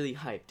really really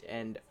hyped,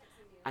 and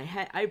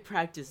I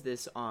practiced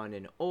this on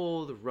an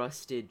old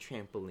rusted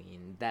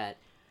trampoline that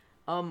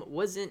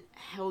wasn't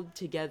held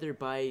together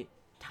by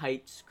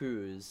tight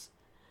screws.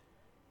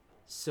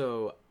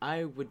 So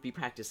I would be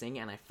practicing,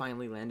 and I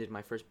finally landed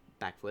my first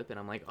backflip, and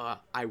I'm like, oh,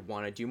 I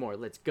want to do more.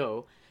 Let's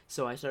go.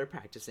 So I started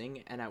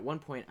practicing, and at one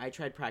point, I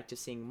tried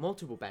practicing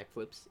multiple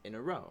backflips in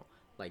a row,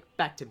 like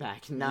back to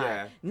back,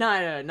 not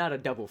a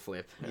double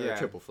flip or a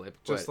triple flip,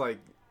 just but like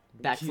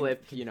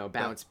backflip,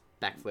 bounce,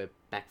 backflip,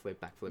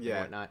 and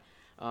Yeah. whatnot.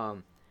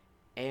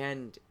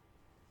 And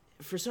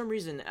for some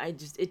reason,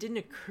 it didn't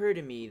occur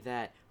to me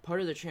that part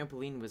of the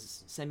trampoline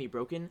was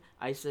semi-broken.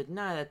 I said,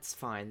 nah, that's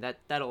fine.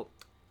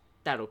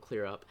 That'll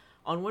clear up.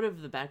 On one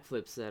of the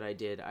backflips that I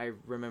did, I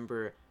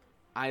remember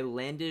I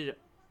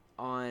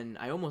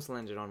almost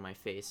landed on my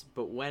face,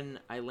 but when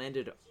I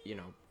landed,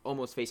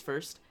 almost face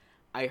first,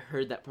 I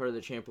heard that part of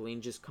the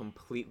trampoline just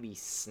completely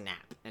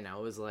snap, and I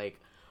was like,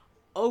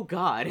 oh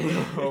god.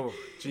 Oh,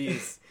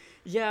 jeez.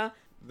 Yeah.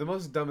 The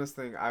most dumbest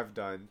thing I've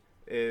done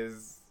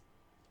is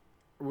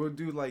we'll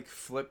do like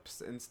flips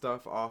and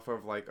stuff off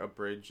of like a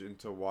bridge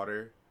into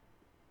water.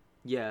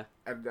 Yeah.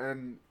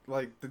 And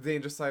like the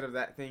dangerous side of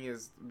that thing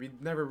is we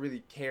never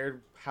really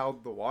cared how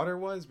the water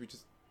was. We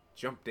just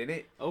jumped in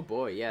it. Oh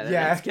boy, yeah.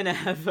 Yeah. That's gonna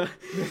have a...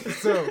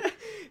 So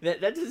that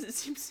doesn't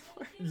seem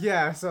smart.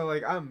 yeah, so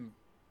like I'm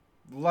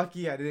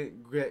lucky I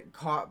didn't get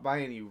caught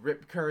by any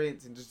rip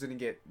currents and just didn't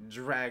get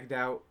dragged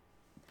out.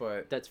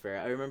 But That's fair.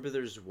 I remember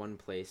there's one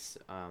place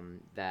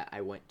that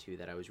I went to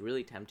that I was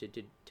really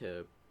tempted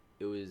to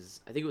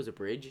I think it was a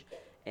bridge,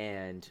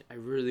 and I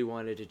really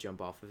wanted to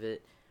jump off of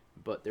it,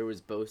 but there was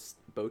boats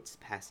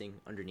passing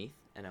underneath,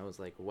 and I was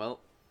like, well,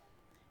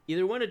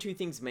 either one or two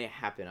things may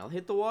happen. I'll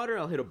hit the water,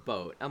 I'll hit a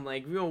boat. I'm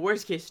like,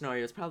 worst case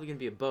scenario, it's probably gonna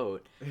be a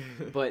boat.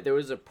 But there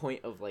was a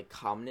point of like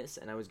calmness,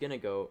 and I was gonna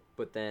go,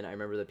 but then I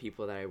remember the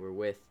people that I were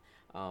with,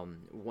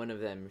 one of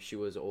them, she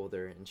was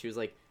older, and she was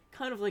like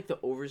kind of like the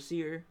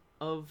overseer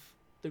of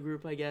the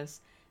group, I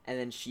guess. And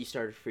then she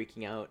started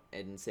freaking out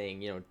and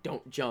saying,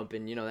 don't jump,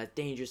 and that's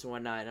dangerous and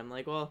whatnot. And I'm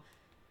like, well,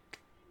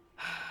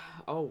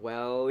 oh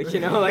well, like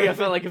I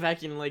felt like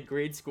back in like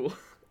grade school.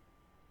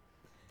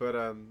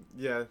 But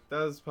yeah, that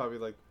was probably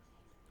like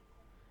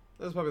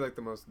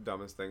the most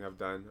dumbest thing I've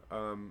done.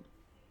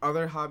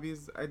 Other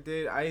hobbies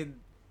I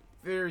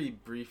very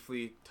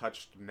briefly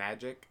touched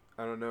magic.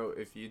 I don't know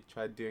if you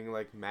tried doing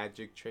like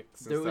magic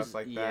tricks and stuff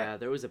like that. Yeah,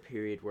 there was a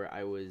period where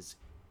I was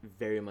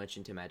very much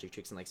into magic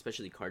tricks and like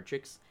especially card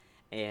tricks.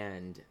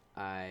 And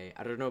I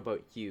don't know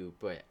about you,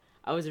 but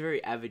I was a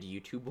very avid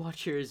YouTube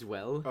watcher as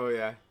well. Oh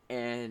yeah.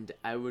 And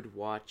I would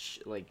watch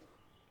like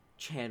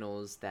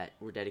channels that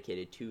were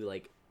dedicated to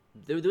like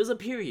there was a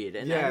period,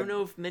 and I don't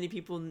know if many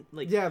people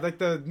like. Yeah, like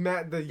the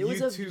there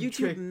was a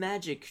YouTube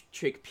magic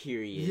trick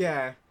period.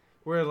 Yeah,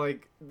 where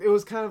like it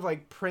was kind of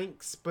like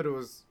pranks, but it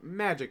was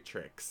magic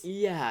tricks.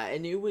 Yeah,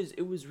 and it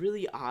was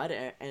really odd,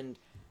 and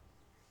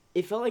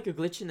it felt like a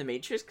glitch in the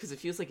Matrix because it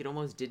feels like it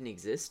almost didn't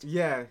exist.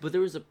 Yeah. But there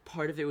was a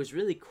part of it was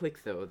really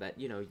quick though that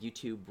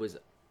YouTube was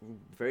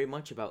very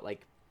much about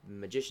like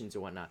magicians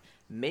and whatnot.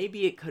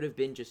 Maybe it could have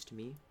been just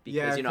me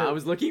because I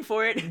was looking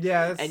for it.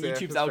 Yeah, and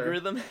YouTube's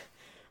algorithm.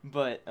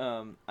 But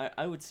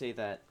I would say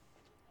that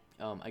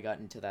I got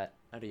into that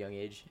at a young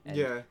age. And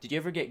yeah. Did you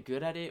ever get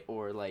good at it,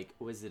 or like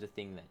was it a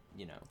thing that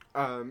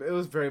It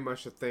was very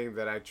much a thing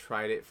that I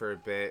tried it for a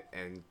bit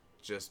and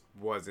just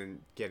wasn't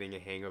getting a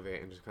hang of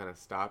it and just kind of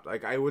stopped.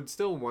 Like I would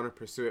still want to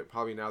pursue it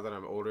probably now that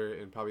I'm older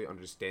and probably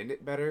understand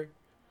it better.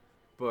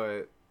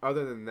 But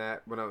other than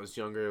that, when I was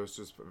younger, it was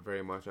just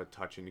very much a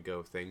touch and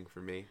go thing for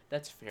me.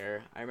 That's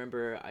fair. I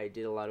remember I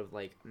did a lot of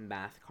like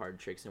math card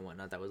tricks and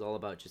whatnot. That was all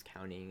about just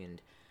counting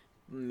and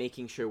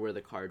making sure where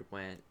the card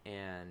went,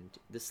 and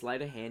the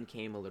sleight of hand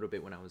came a little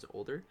bit when I was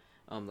older,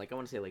 like I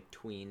want to say like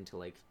tween to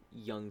like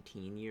young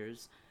teen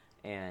years,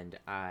 and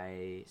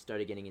I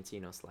started getting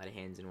into sleight of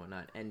hands and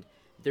whatnot. And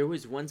there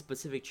was one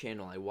specific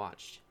channel I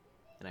watched,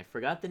 and I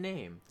forgot the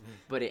name,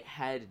 but it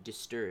had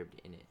Disturbed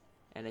in it,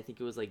 and I think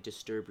it was like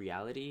Disturbed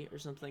Reality or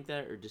something like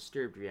that, or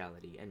Disturbed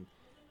Reality, and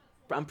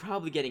I'm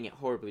probably getting it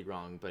horribly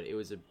wrong, but it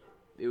was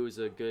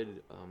a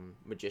good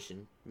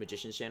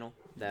magician's channel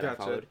that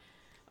Gotcha. I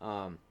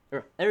followed.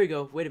 There we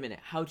go. Wait a minute.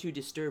 How to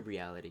Disturb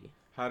Reality.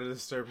 How to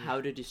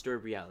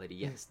Disturb Reality.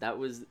 Yes, that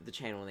was the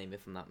channel name,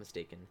 if I'm not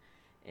mistaken.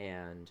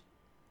 And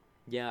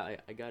yeah,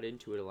 I got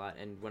into it a lot.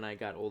 And when I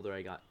got older,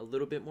 I got a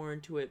little bit more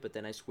into it. But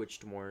then I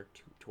switched more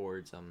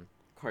towards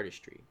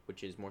cardistry,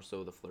 which is more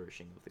so the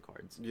flourishing of the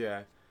cards.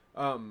 Yeah.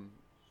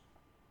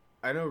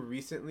 I know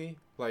recently,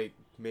 like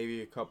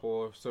maybe a couple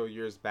or so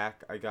years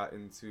back, I got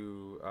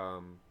into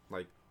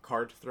like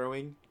card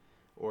throwing,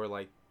 or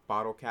like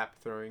bottle cap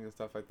throwing and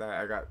stuff like that.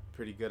 I got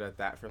pretty good at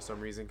that for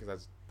some reason because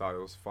I thought it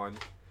was fun,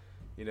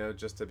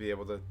 just to be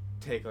able to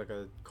take like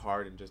a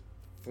card and just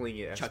fling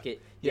it, chuck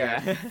it, yeah,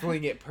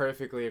 fling it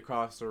perfectly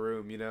across the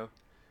room,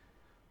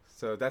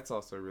 So that's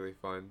also really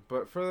fun.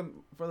 But for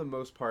the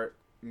most part,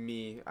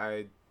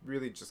 I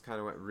really just kind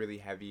of went really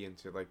heavy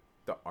into like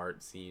the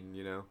art scene,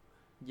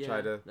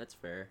 Yeah, that's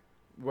fair.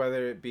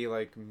 Whether it be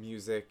like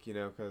music,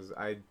 because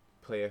I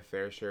play a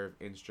fair share of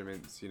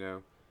instruments,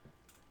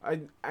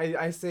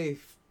 I say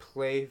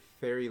play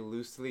very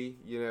loosely,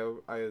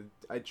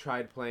 I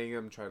tried playing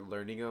them, tried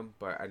learning them,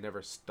 but I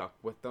never stuck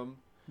with them.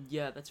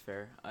 Yeah, that's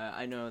fair.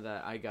 I know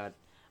that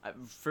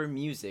for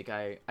music,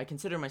 I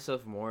consider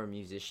myself more a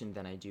musician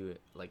than I do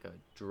like a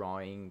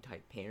drawing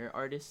type painter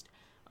artist,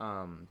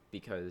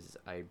 because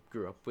I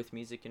grew up with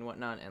music and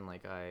whatnot, and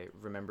like I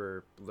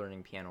remember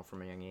learning piano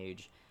from a young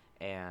age,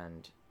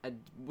 and I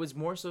was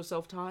more so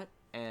self-taught,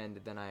 and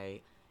then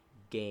I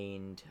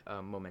gained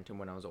momentum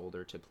when I was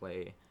older to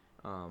play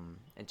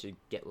and to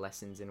get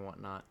lessons and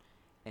whatnot,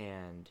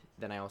 and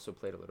then I also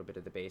played a little bit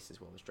of the bass as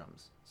well as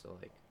drums, so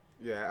like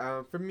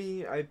for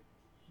me, I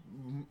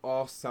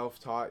all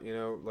self-taught,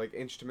 like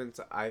instruments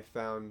I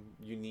found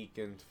unique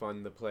and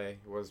fun to play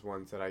was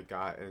ones that I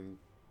got and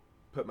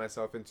put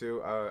myself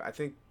into. I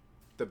think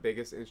the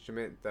biggest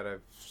instrument that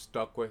I've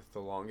stuck with the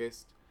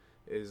longest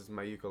is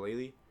my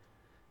ukulele.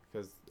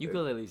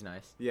 Ukulele's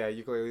nice. Yeah,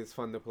 ukulele is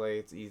fun to play.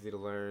 It's easy to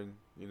learn,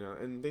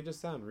 and they just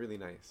sound really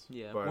nice.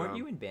 Yeah, but, weren't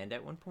you in band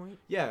at one point?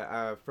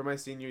 Yeah, for my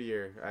senior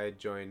year, I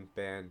joined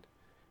band.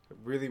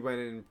 Really went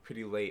in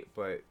pretty late,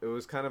 but it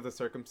was kind of the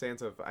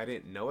circumstance of I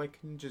didn't know I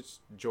couldn't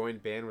just join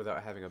band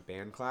without having a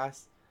band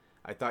class.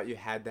 I thought you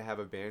had to have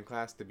a band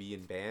class to be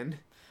in band.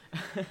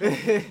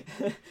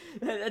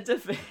 That's a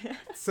fair.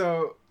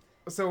 So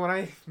when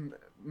I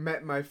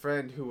met my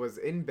friend who was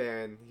in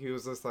band, he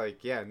was just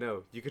like, "Yeah,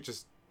 no, you could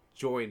just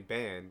join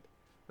band."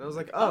 And I was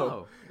like,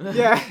 "Oh.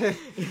 Yeah."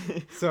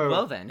 So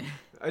well then,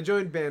 I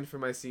joined band for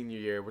my senior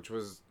year, which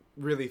was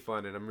really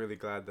fun, and I'm really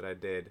glad that I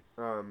did.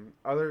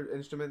 Other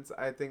instruments,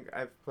 I think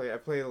I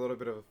play a little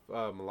bit of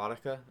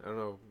melodica. I don't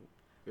know.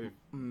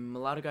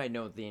 Melodica, I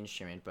know the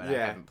instrument, but I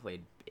haven't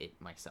played it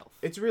myself.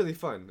 It's really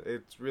fun.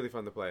 It's really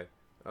fun to play.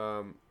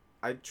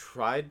 I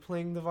tried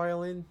playing the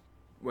violin,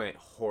 went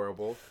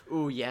horrible.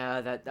 Ooh,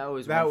 yeah, that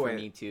was one for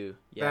me too.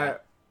 Yeah.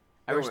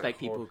 I That went respect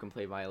people hor- who can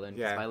play violin,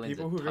 because Yeah, violin's a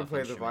people who can tough play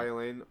the instrument.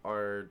 violin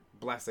are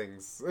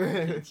blessings.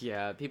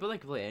 Yeah, people that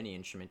can play any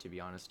instrument, to be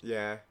honest.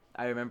 Yeah.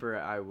 I remember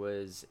I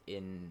was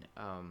in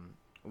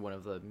one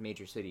of the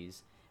major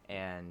cities,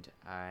 and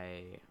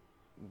I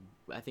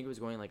think it was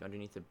going like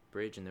underneath the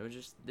bridge, and there was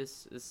just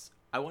this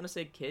I want to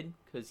say kid,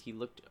 because he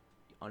looked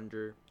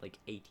under like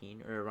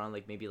 18 or around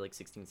like maybe like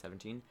 16,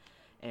 17,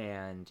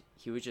 and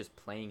he was just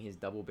playing his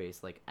double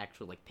bass, like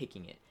actual like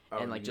picking it, Oh,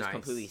 and like just nice.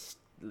 completely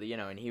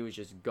and he was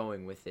just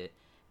going with it,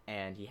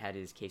 and he had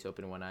his case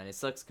open and whatnot. And it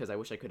sucks because I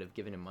wish I could have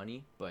given him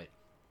money, but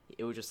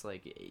it was just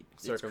like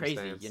it's crazy,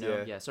 Circumstance, you know?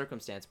 yeah. Yeah,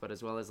 circumstance, but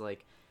as well as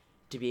like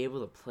to be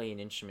able to play an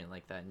instrument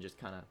like that and just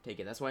kind of take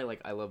it. That's why like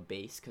I love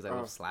bass, because I Oh.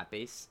 love slap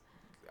bass.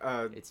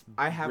 It's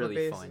I have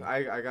really a bass. fun.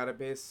 I got a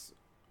bass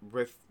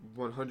with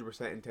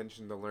 100%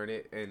 intention to learn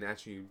it and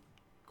actually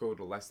go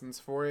to lessons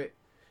for it.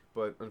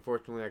 But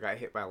unfortunately, I got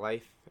hit by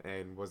life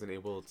and wasn't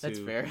able to. That's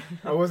fair.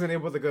 I wasn't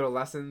able to go to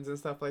lessons and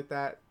stuff like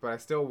that. But I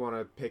still want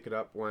to pick it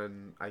up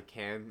when I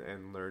can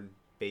and learn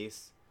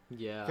bass.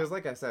 Yeah. Because,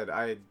 like I said,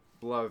 I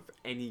love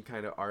any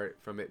kind of art,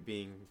 from it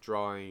being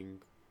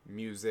drawing,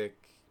 music,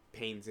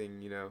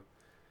 painting.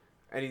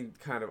 Any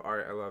kind of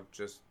art I love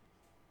just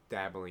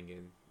dabbling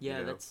in.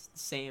 Yeah, that's the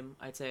same.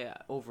 I'd say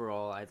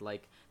overall,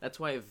 that's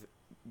why I've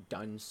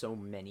done so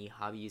many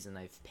hobbies and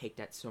I've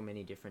picked at so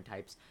many different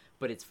types.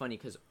 But it's funny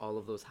because all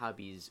of those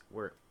hobbies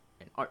were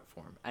an art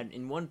form, and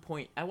at one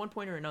point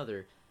or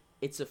another,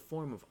 it's a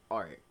form of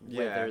art. Yeah.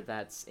 Whether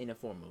that's in a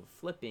form of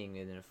flipping,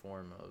 in a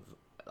form of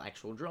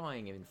actual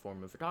drawing, in a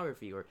form of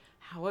photography, or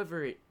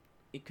however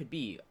it could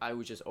be. I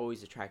was just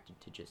always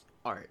attracted to just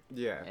art.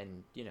 Yeah.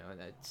 And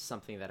that's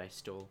something that I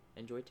still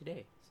enjoy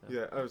today. So.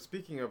 Yeah.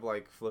 Speaking of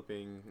like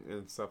flipping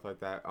and stuff like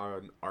that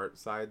on art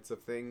sides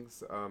of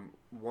things,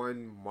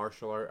 one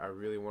martial art I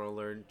really want to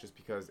learn just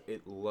because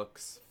it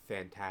looks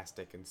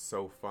fantastic and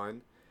so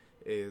fun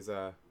is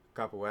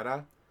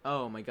capoeira.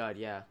 Oh my god,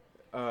 yeah.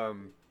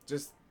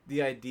 Just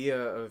the idea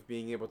of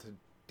being able to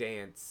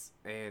dance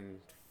and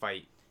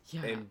fight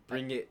Yeah. and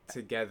bring it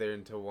together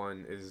into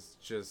one is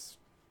just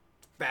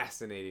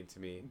fascinating to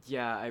me.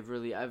 Yeah,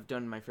 I've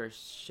done my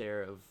first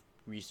share of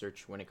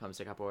research when it comes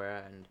to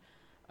capoeira, and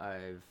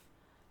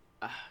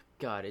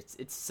God,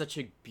 it's such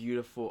a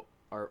beautiful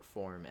art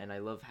form, and I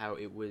love how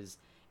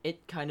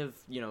it kind of,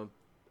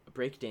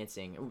 break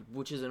dancing,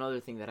 which is another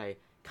thing that I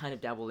kind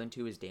of dabble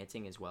into, is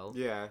dancing as well.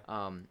 Yeah.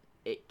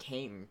 It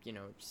came,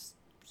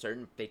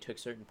 they took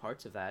certain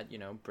parts of that,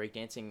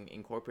 breakdancing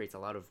incorporates a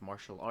lot of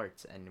martial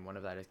arts, and one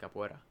of that is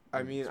capoeira.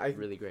 I mean, it's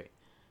really great.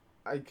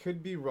 I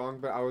could be wrong,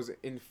 but I was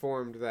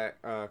informed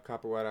that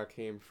capoeira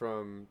came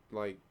from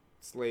like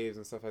slaves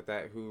and stuff like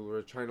that who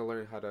were trying to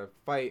learn how to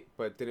fight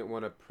but didn't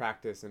want to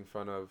practice in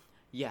front of.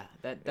 Yeah,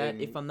 that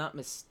And- if I'm not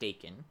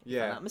mistaken,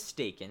 Yeah.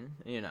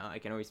 I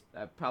can always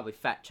probably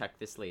fact check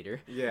this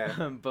later.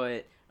 Yeah.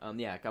 But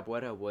yeah,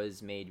 capoeira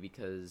was made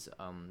because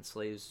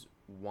slaves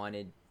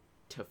wanted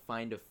to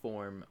find a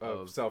form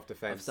Of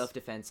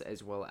self-defense.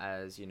 as well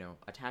as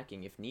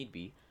attacking if need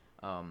be.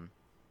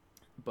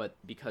 But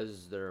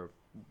because their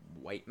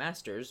white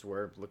masters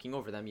were looking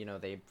over them,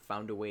 they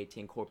found a way to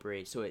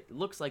incorporate, so it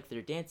looks like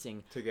they're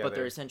dancing, Together. but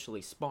they're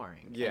essentially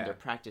sparring. Yeah. And they're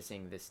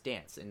practicing this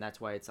dance, and that's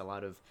why it's a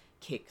lot of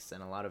kicks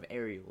and a lot of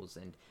aerials,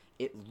 and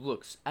it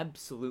looks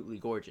absolutely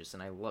gorgeous,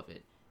 and I love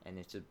it. And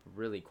it's a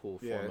really cool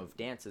form Yeah. of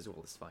dance as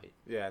well as fight.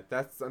 Yeah,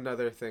 that's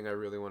another thing I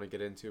really want to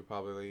get into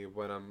probably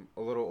when I'm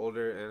a little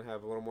older and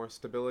have a little more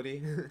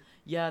stability.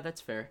 Yeah,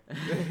 that's fair.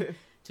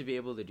 To be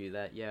able to do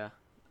that, yeah.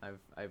 I've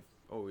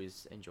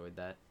always enjoyed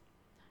that.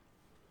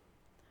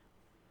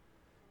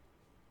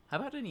 How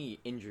about any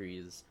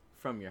injuries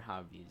from your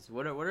hobbies?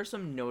 What are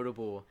some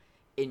notable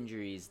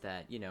injuries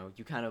that,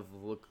 you kind of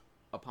look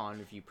upon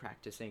with you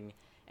practicing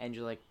and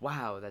you're like,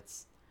 wow,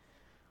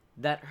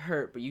 that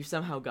hurt, but you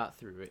somehow got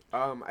through it?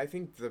 I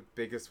think the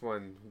biggest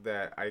one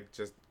that I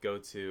just go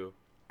to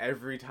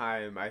every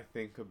time I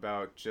think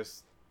about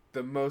just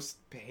the most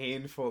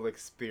painful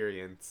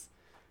experience.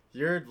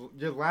 You're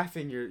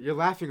laughing. You're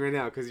laughing right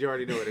now because you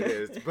already know what it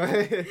is.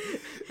 But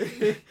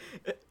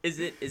Is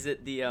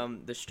it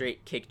the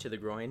straight kick to the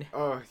groin?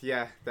 oh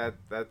yeah,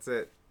 that's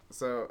it.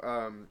 So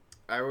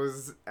I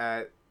was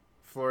at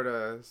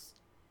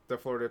the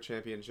Florida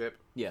Championship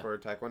Yeah. for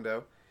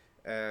Taekwondo,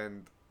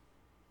 and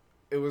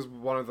it was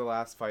one of the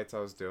last fights I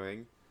was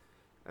doing,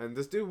 and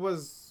this dude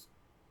was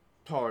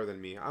taller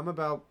than me. I'm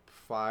about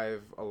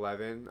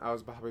 5'11". I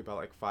was probably about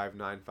like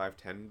 5'9",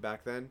 5'10"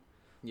 back then.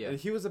 Yeah. And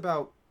he was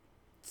about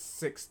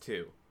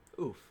 6'2".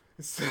 Oof.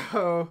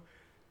 So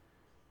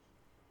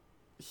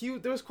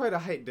there was quite a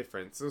height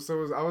difference.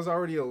 So I was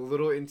already a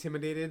little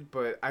intimidated,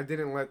 but I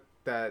didn't let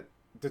that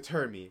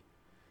deter me.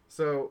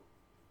 So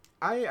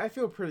I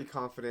feel pretty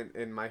confident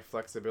in my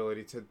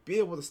flexibility to be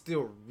able to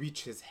still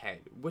reach his head,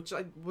 which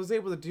I was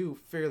able to do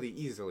fairly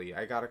easily.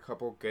 I got a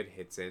couple good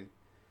hits in.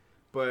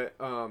 But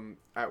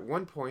at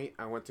one point,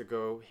 I went to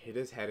go hit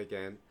his head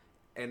again,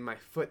 and my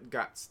foot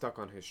got stuck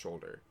on his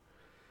shoulder.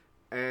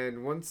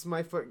 And once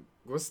my foot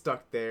was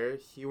stuck there,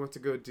 he went to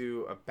go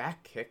do a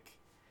back kick,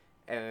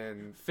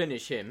 and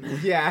finish him.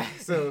 Yeah,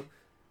 so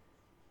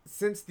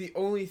since the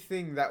only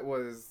thing that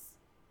was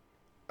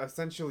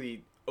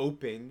essentially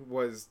open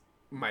was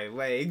my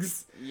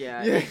legs.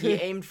 Yeah, he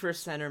aimed for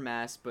center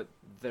mass, but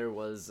there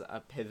was a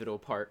pivotal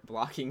part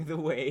blocking the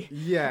way.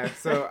 Yeah,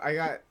 so I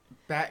got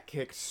back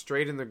kicked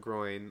straight in the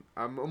groin.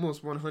 I'm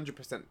almost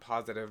 100%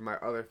 positive my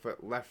other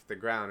foot left the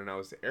ground and I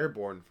was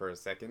airborne for a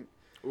second.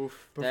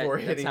 Oof. Before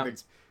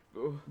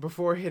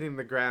Before hitting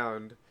the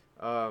ground,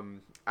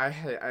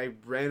 I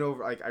ran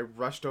over, like, I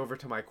rushed over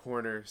to my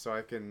corner so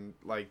I can,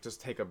 like,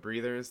 just take a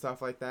breather and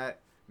stuff like that.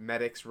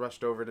 Medics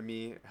rushed over to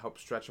me, helped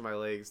stretch my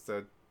legs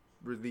to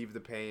relieve the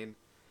pain.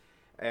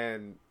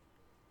 And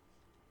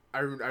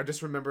I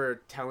just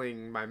remember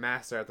telling my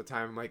master at the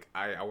time, I'm like,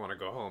 I want to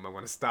go home. I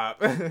want to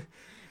stop.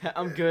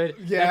 I'm good.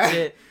 Yeah. That's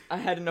it. I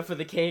had enough of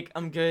the cake.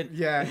 I'm good.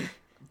 Yeah.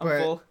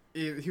 I'm full.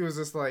 He was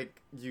just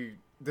like,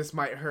 this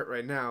might hurt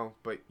right now,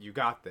 but you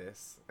got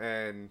this.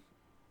 And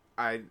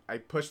I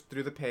pushed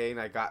through the pain.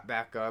 I got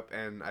back up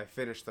and I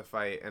finished the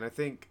fight. And I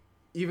think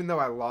even though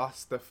I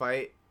lost the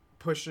fight,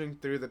 pushing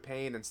through the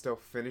pain and still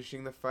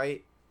finishing the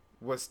fight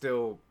was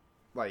still,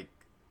 like,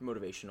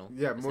 motivational.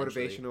 Yeah,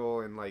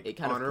 motivational and, like, it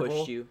kind honorable. of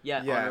pushed you. Yeah,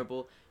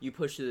 honorable. You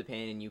pushed through the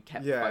pain and you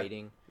kept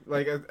fighting.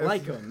 Like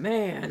a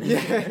man.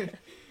 Yeah.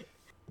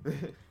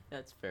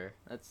 That's fair.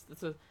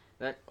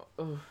 That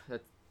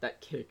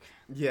kick.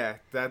 Yeah,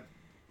 that,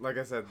 like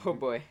I said. Oh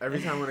boy.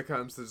 Every time when it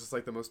comes to just,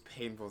 like, the most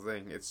painful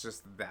thing, it's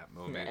just that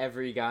moment.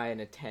 Every guy in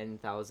a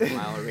 10,000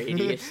 mile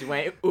radius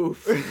went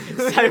oof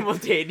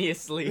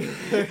simultaneously.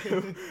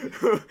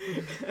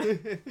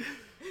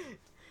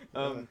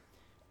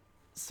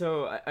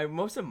 So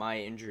most of my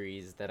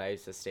injuries that I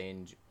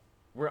sustained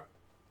were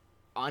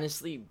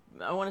honestly,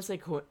 I want to say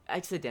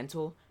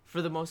accidental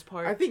for the most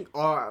part. I think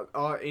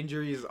all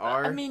injuries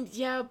are. I mean,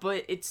 yeah,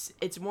 but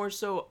it's more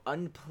so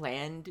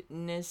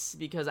unplannedness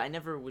because I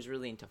never was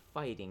really into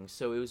fighting,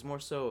 so it was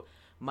more so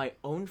my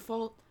own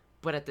fault,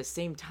 but at the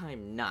same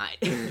time not.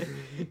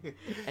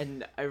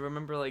 And I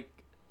remember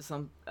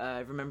I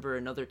remember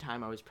another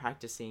time I was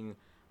practicing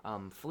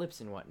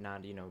flips and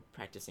whatnot,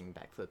 practicing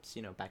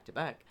backflips, back to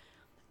back.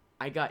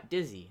 I got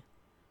dizzy.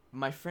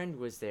 My friend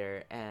was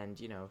there, and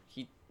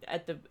he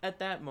at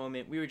that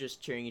moment we were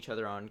just cheering each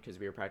other on because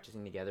we were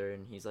practicing together,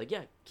 and he's like,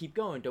 "Yeah, keep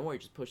going. Don't worry.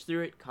 Just push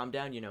through it. Calm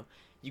down.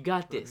 You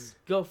got this.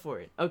 Go for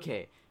it."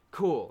 Okay,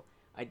 cool.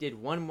 I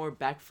did one more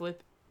backflip,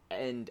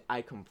 and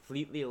I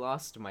completely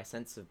lost my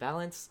sense of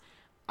balance.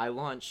 I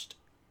launched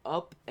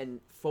up and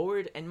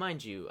forward, and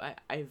mind you,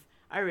 I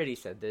already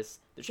said this.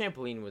 The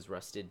trampoline was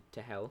rusted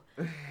to hell,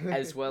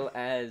 as well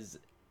as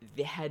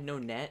they had no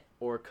net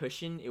or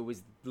cushion. It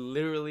was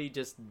literally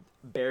just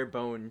bare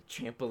bone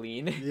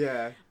trampoline.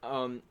 Yeah.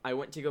 I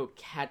went to go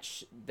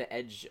catch the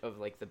edge of,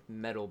 like, the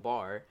metal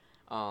bar,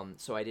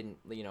 so I didn't,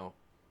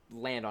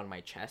 land on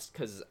my chest,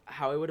 because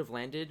how I would have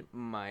landed,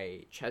 my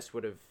chest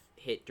would have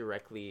hit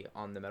directly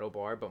on the metal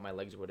bar, but my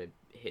legs would have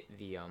hit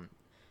the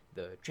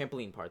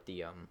trampoline part,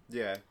 the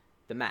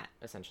mat,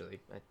 essentially.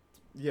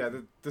 Yeah,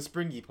 the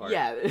springy part.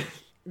 Yeah.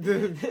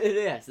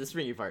 Yes, the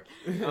springy part.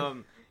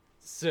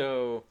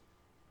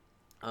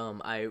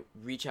 I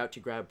reach out to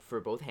grab for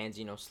both hands,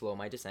 slow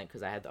my descent,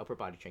 because I had the upper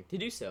body strength to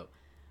do so.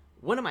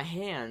 One of my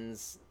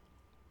hands,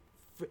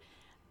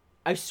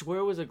 I swear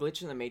it was a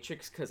glitch in the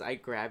Matrix, because I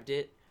grabbed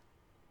it,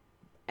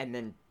 and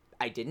then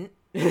I didn't.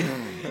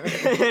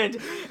 and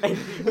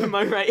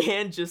my right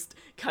hand just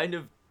kind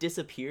of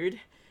disappeared,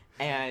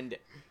 and,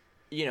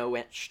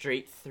 went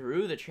straight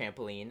through the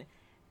trampoline.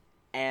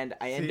 And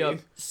I end up...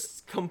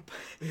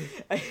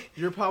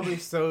 You're probably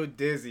so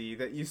dizzy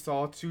that you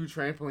saw two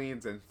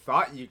trampolines and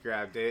thought you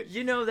grabbed it.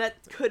 That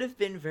could have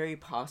been very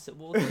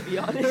possible, to be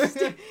honest.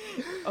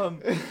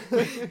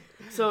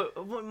 So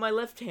my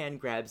left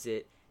hand grabs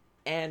it,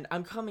 and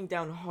I'm coming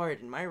down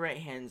hard, and my right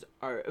hands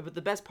are... But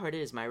the best part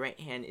is my right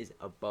hand is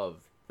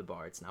above the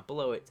bar. It's not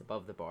below it, it's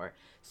above the bar.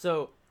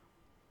 So,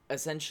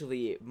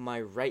 essentially,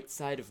 my right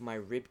side of my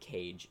rib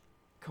cage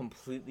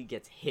completely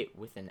gets hit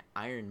with an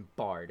iron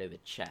bar to the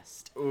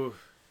chest.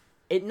 Oof.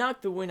 It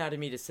knocked the wind out of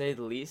me, to say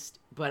the least,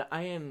 but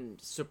I am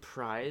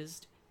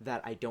surprised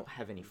that I don't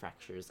have any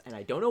fractures, and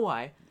I don't know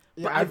why.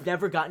 Yeah, but I've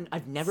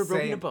never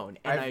broken a bone,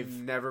 and I've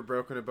never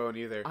broken a bone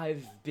either.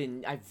 I've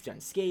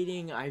done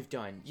skating, I've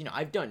done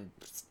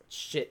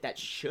shit that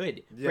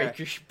should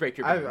break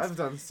your bones. I've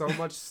done so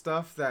much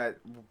stuff that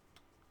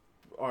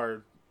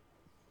are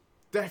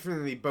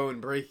definitely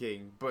bone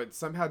breaking, but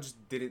somehow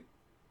just didn't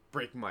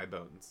break my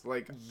bones.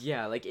 Like,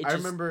 yeah, like it I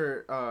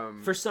remember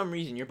for some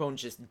reason your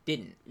bones just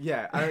didn't.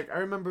 Yeah, I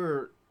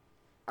remember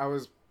I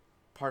was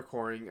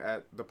parkouring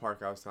at the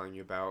park I was telling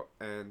you about,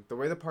 and the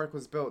way the park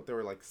was built, there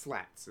were, like,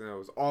 slats, and it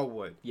was all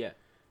wood. Yeah.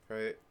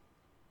 Right?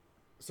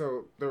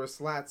 So there were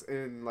slats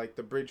in, like,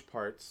 the bridge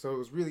parts, so it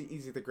was really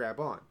easy to grab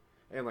on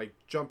and, like,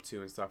 jump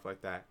to and stuff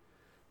like that.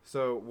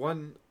 So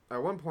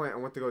at one point I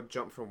went to go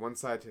jump from one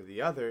side to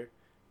the other,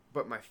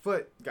 but my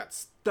foot got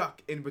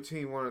stuck in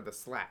between one of the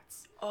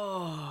slats.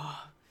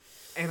 Oh.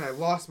 And I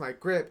lost my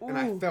grip, and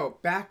I fell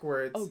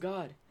backwards. Oh,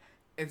 God.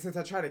 And since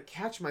I tried to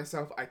catch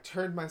myself, I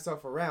turned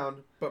myself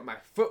around, but my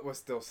foot was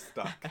still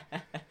stuck.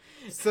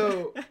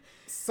 So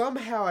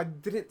somehow I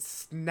didn't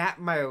snap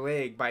my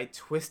leg by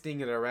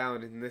twisting it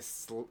around in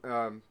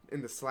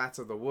in the slats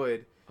of the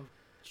wood. Oh,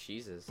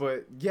 Jesus.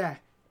 But yeah,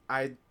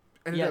 I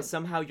ended up.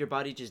 Somehow your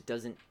body just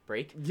doesn't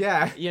break.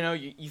 Yeah. You know,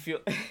 you feel.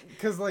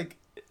 Because like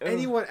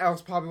anyone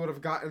else probably would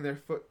have gotten their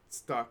foot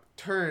stuck,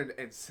 turned,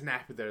 and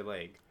snapped their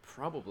leg.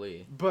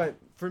 Probably. But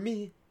for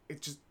me,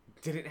 it just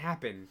didn't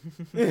happen.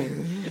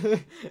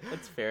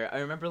 That's fair. I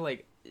remember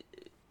like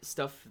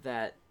stuff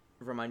that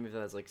remind me of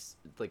that as like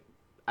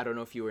I don't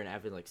know if you were an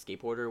avid like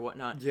skateboarder or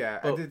whatnot. Yeah,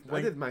 but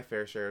I did my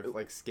fair share of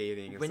like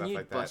skating and stuff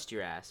like that.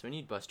 When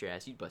you'd bust your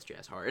ass, you'd bust your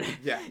ass hard.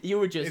 Yeah. You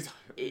would just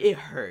it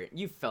hurt.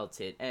 You felt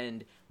it.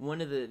 And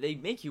they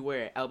make you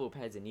wear elbow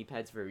pads and knee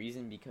pads for a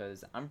reason,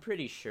 because I'm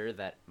pretty sure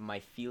that my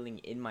feeling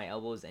in my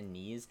elbows and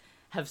knees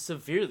have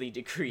severely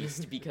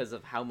decreased because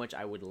of how much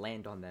I would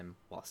land on them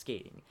while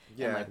skating.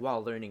 Yeah. And like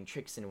while learning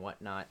tricks and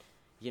whatnot,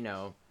 you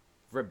know,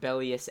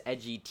 rebellious,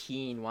 edgy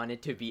teen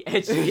wanted to be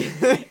edgy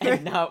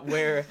and not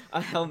wear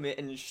a helmet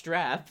and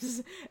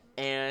straps.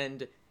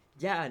 And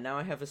yeah, now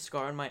I have a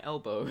scar on my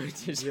elbow.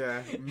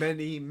 Yeah,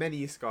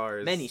 many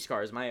scars. Many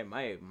scars.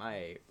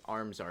 My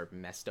arms are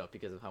messed up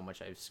because of how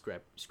much I've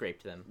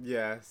scraped them.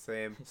 Yeah,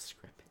 same.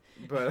 Scrap.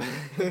 But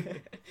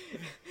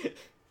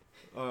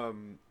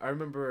I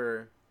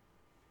remember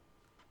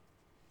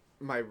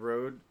my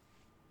road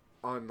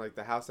on like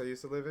the house I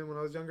used to live in when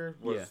I was younger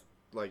was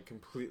like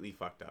completely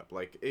fucked up.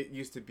 Like it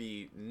used to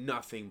be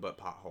nothing but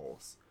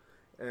potholes.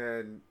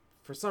 And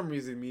for some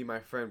reason me and my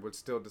friend would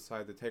still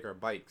decide to take our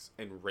bikes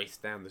and race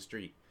down the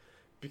street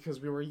because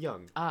we were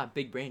young. Ah,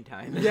 big brain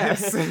time.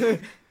 Yes.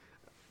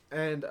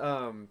 And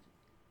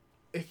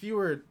if you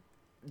were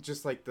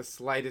just like the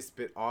slightest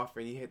bit off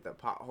and you hit that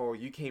pothole,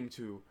 you came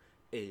to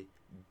a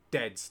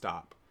dead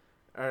stop.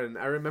 And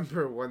I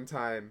remember one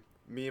time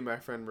me and my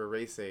friend were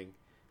racing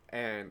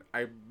and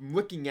I'm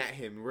looking at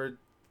him, we're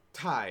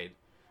tied.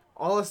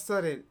 All of a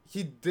sudden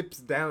he dips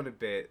down a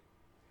bit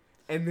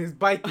and his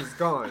bike is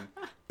gone,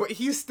 but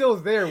he's still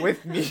there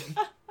with me.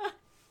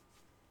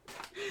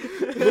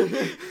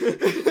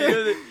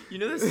 you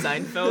know the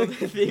Seinfeld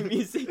theme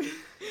music?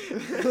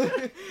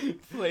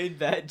 Played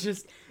that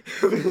just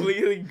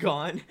completely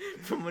gone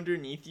from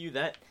underneath you.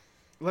 That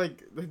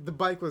like the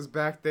bike was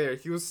back there.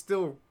 He was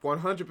still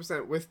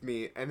 100% with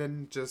me, and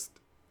then just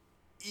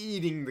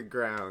eating the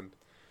ground.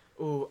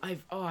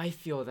 I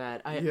feel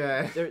that.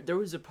 Yeah. There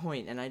was a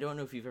point, and I don't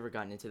know if you've ever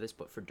gotten into this,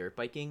 but for dirt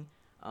biking,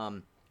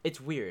 it's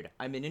weird.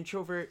 I'm an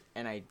introvert,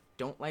 and I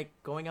don't like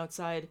going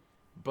outside,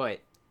 but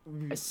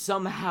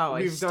somehow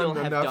I still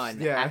have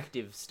done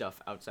active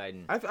stuff outside.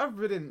 And I've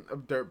ridden a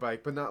dirt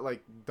bike, but not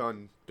like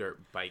done dirt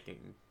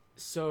biking.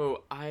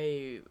 So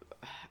I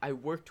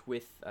worked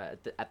with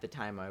at the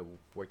time I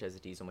worked as a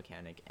diesel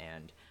mechanic,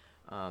 and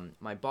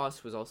my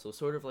boss was also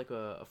sort of like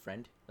a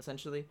friend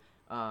essentially,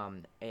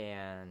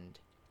 and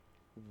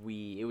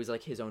it was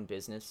like his own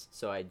business.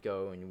 So I'd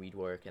go and we'd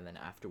work, and then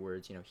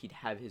afterwards, you know, he'd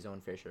have his own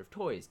fair share of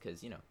toys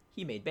because, you know,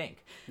 he made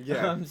bank.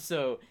 Yeah.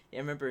 So I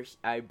remember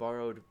I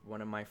borrowed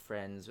one of my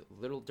friend's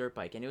little dirt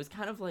bike, and it was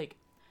kind of like,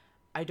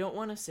 I don't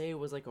want to say it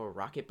was like a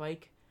rocket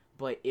bike,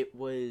 but it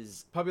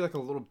was probably like a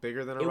little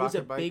bigger than a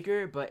rocket bike. It was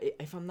bigger, but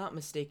if I'm not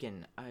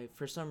mistaken,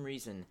 for some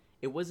reason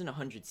it wasn't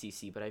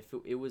 100cc, but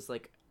it was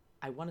like,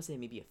 I want to say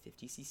maybe a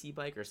 50cc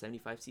bike or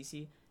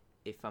 75cc,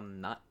 if I'm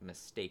not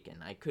mistaken.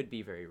 I could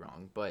be very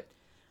wrong, but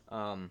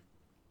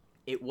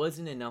it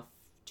wasn't enough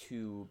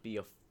to be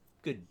a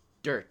good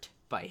dirt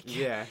bike.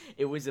 Yeah.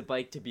 It was a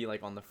bike to be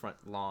like on the front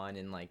lawn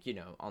and like, you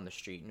know, on the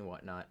street and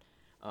whatnot.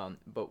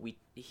 But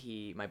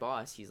my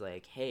boss, he's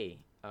like, hey,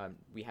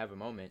 we have a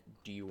moment.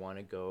 Do you want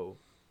to go,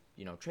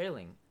 you know,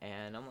 trailing?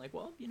 And I'm like,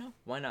 well, you know,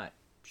 why not?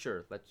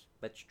 Sure,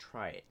 let's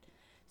try it.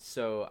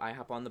 So I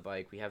hop on the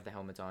bike. We have the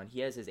helmets on.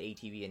 He has his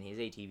ATV, and his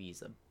ATV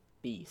is a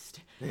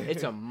beast.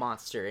 It's a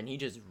monster, and he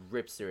just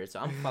rips through it. So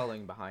I'm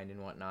following behind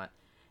and whatnot.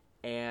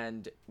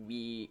 And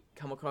we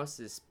come across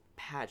this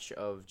patch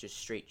of just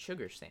straight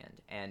sugar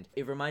sand, and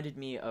it reminded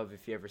me of,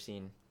 if you ever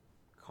seen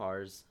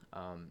Cars,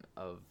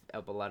 of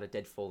a lot of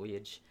dead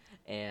foliage,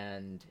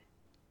 and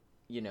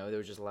you know, there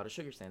was just a lot of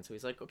sugar sand. So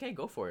he's like, okay,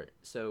 go for it.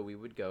 So we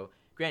would go.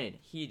 Granted,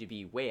 he'd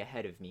be way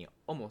ahead of me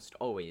almost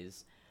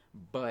always,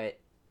 but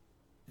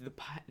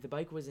the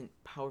bike wasn't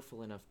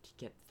powerful enough to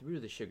get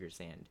through the sugar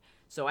sand.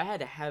 So I had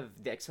to have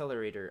the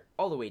accelerator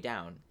all the way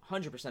down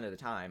 100% of the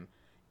time,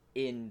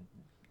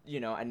 you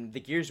know, and the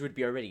gears would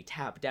be already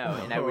tapped out,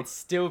 and I would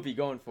still be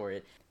going for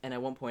it. And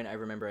at one point, I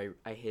remember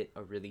I hit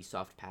a really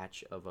soft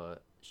patch of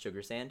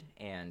sugar sand,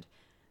 and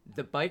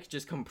the bike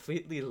just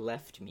completely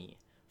left me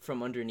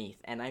from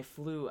underneath, and I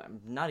flew,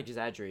 I'm not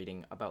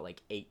exaggerating, about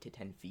like 8 to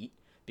 10 feet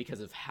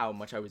because of how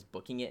much I was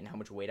booking it and how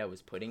much weight I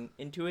was putting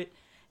into it,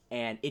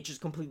 and it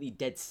just completely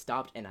dead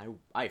stopped, and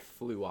I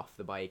flew off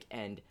the bike.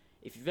 And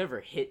if you've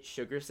ever hit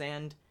sugar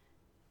sand,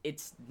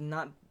 it's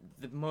not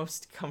the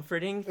most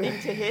comforting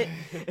thing to hit.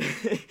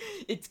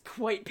 It's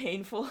quite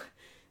painful.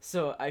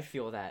 So I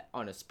feel that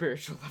on a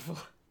spiritual level.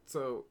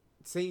 So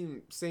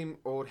same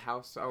old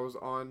house I was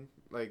on,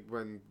 like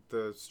when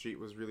the street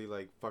was really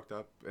like fucked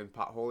up and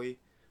potholy,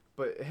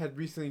 but it had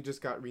recently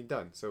just got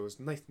redone, so it was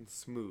nice and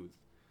smooth.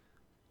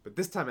 But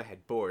this time I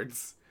had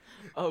boards.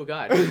 Oh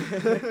God.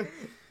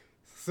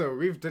 So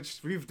we've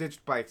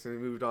ditched bikes and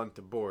we moved on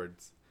to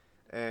boards,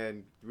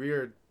 and we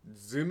are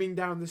zooming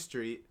down the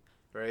street,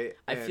 right?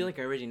 I feel like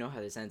I already know how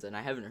this ends, and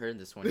I haven't heard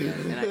this one yet.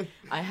 And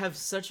I have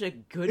such a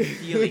good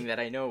feeling that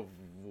I know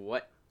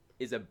what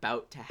is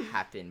about to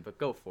happen. But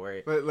go for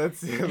it. But let's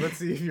see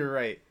if you're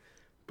right.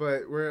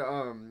 But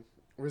we're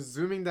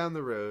zooming down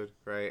the road,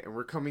 right? And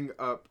we're coming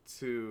up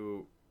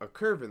to a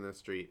curve in the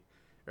street,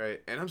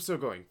 right? And I'm still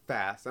going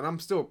fast, and I'm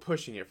still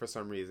pushing it for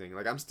some reason.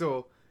 Like I'm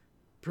still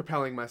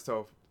propelling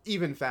myself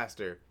even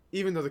faster,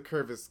 even though the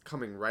curve is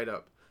coming right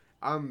up.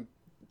 I'm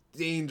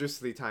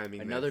dangerously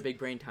timing Another this. big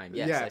brain time.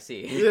 Yes, Yeah. I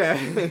see.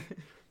 Yeah.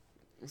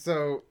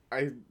 So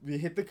we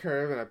hit the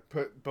curve, and I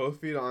put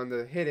both feet on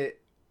to hit it,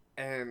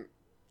 and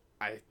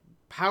I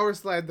power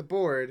slide the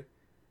board,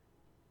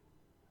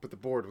 but the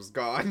board was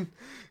gone.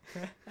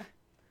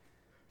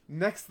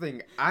 Next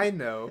thing I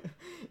know,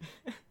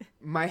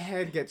 my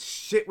head gets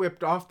shit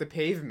whipped off the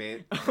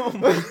pavement. Oh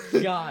my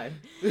God.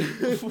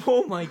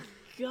 Oh my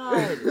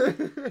God.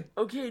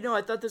 Okay, no,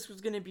 I thought this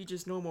was gonna be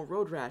just normal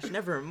road rash.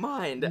 Never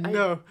mind.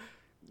 No.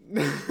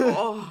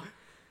 Oh.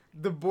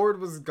 The board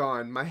was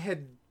gone. My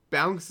head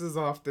bounces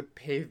off the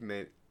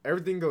pavement.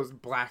 Everything goes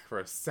black for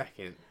a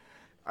second.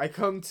 I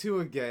come to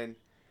again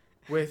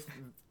with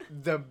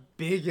the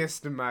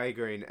biggest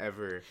migraine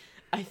ever.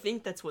 I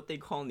think that's what they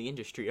call in the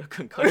industry a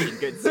concussion,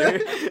 good sir.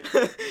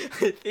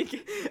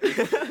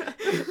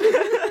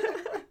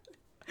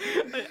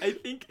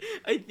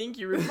 I think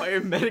you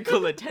require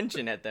medical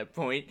attention at that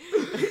point.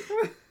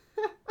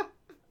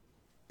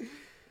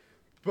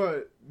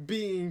 But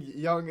being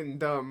young and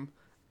dumb,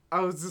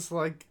 I was just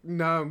like,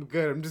 nah, I'm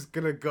good. I'm just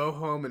gonna go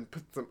home and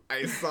put some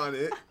ice on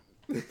it.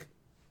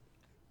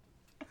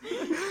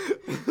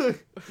 Oh,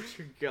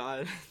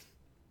 God.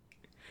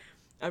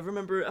 I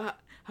remember,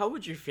 how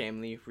would your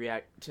family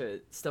react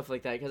to stuff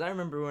like that? Because I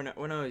remember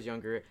when I was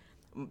younger,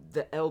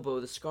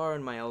 the scar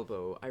on my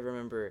elbow, I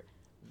remember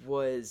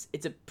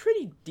it's a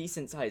pretty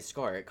decent sized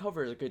scar. It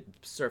covers a good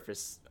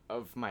surface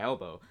of my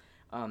elbow.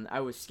 I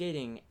was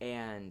skating,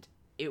 and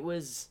it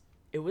was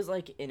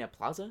like in a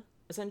plaza,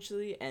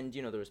 essentially, and,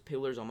 there was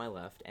pillars on my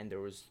left, and there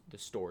was the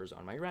stores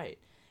on my right.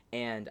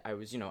 And I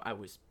was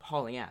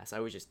hauling ass. I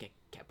was just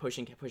kept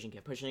pushing,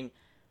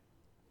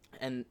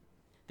 and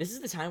this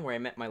is the time where I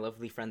met my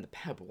lovely friend, the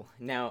Pebble.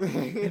 Now,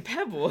 the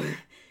Pebble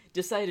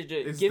decided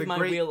to give my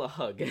wheel a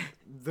hug.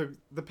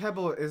 The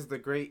Pebble is the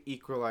great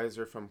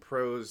equalizer from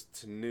pros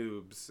to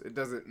noobs. It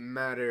doesn't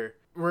matter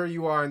where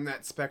you are in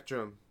that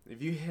spectrum.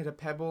 If you hit a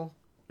Pebble,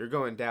 you're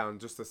going down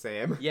just the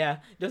same. Yeah,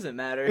 doesn't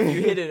matter. If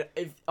you hit it,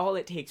 if all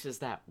it takes is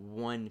that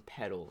one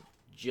pedal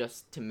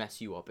just to mess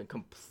you up and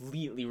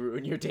completely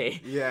ruin your day.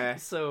 Yeah.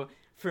 So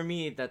for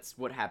me, that's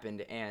what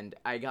happened, and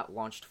I got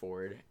launched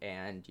forward,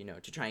 and,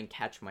 to try and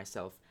catch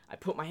myself, I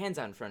put my hands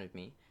out in front of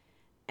me,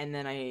 and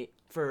then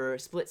for a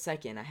split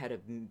second, I had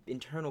an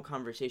internal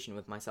conversation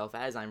with myself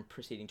as I'm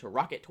proceeding to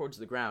rocket towards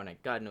the ground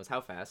at God knows how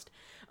fast,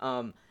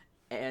 and,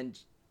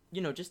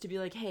 just to be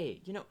like,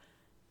 hey,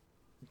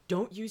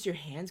 don't use your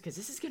hands because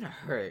this is gonna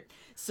hurt.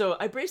 So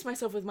I braced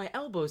myself with my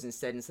elbows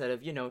instead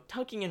of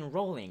tucking and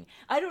rolling.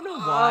 I don't know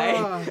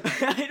why.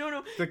 I don't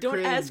know.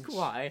 Don't ask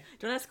why.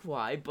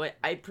 But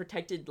I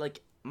protected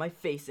like my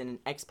face in an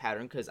X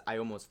pattern because I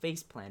almost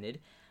face planted,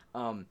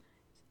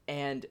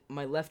 and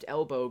my left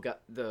elbow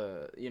got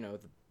the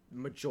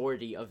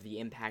majority of the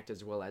impact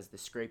as well as the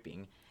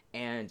scraping,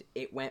 and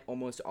it went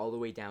almost all the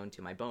way down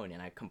to my bone,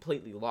 and I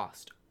completely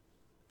lost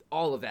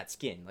all of that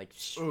skin, like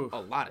a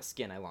lot of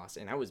skin I lost,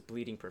 and I was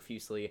bleeding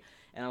profusely,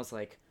 and I was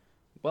like,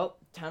 well,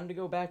 time to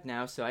go back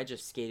now. So I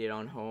just skated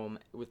on home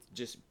with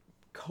just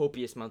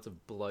copious amounts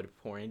of blood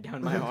pouring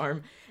down my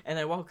arm, and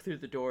I walked through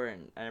the door,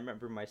 and I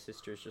remember my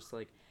sister's just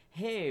like,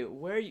 hey,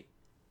 where are you?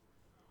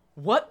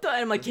 What the?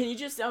 I'm like, can you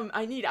just,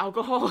 I need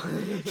alcohol.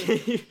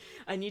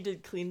 I need to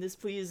clean this,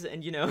 please,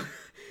 and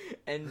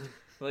and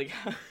like...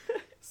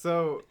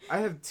 So, I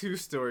have two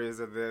stories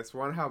of this.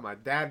 One how my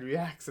dad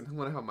reacts and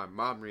one how my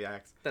mom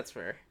reacts. That's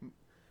fair.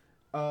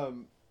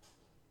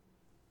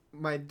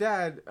 My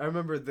dad, I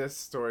remember this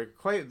story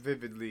quite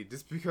vividly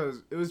just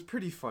because it was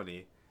pretty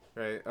funny,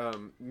 right?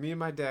 Me and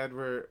my dad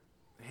were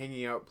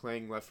hanging out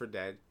playing Left 4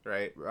 Dead,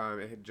 right?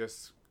 It had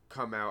just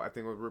come out. I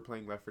think we were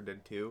playing Left 4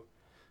 Dead 2,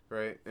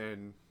 right?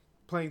 And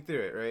playing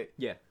through it, right?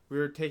 Yeah. We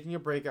were taking a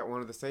break at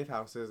one of the safe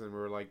houses and we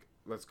were like,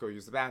 let's go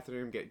use the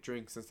bathroom, get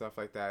drinks and stuff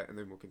like that, and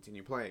then we'll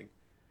continue playing.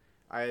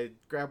 I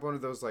grabbed one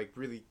of those, like,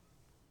 really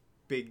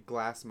big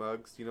glass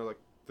mugs, like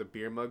the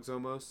beer mugs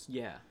almost.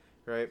 Yeah.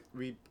 Right?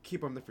 We keep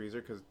them in the freezer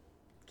because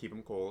keep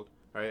them cold.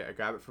 Right? I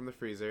grab it from the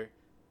freezer,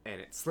 and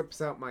it slips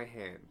out my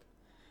hand.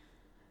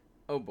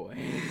 Oh, boy.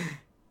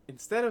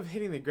 Instead of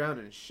hitting the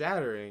ground and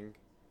shattering,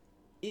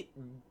 it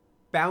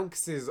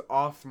bounces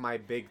off my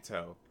big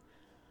toe.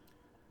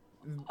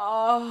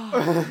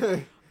 Oh.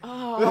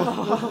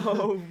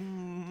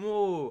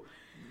 Oh.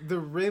 the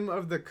rim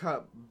of the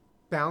cup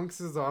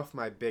bounces off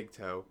my big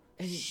toe,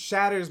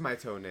 shatters my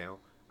toenail.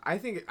 I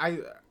think I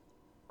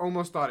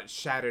almost thought it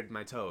shattered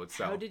my toe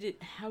itself.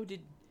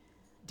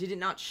 Did it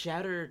not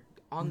shatter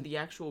on the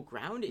actual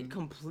ground? It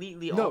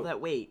completely, No, all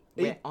that weight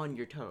went on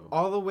your toe.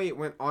 All the weight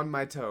went on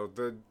my toe.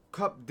 The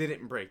cup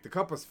didn't break. The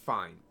cup was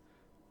fine.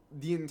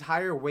 The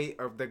entire weight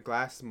of the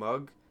glass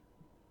mug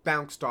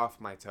bounced off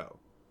my toe.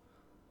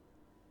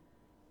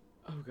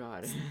 Oh,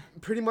 God.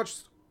 Pretty much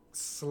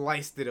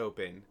sliced it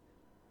open.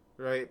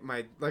 Right?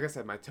 Like I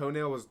said, my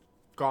toenail was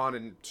gone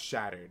and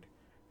shattered.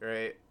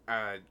 Right?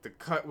 The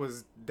cut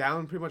was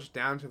pretty much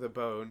down to the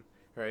bone.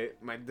 Right?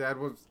 My dad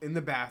was in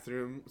the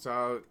bathroom,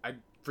 so I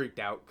freaked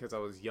out because I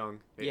was young.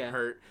 It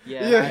hurt.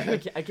 Yeah.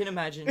 I can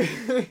imagine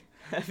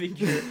having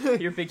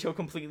your big toe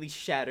completely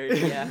shattered.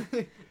 Yeah.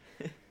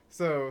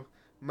 So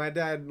my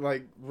dad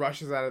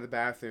rushes out of the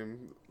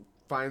bathroom,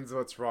 finds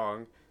what's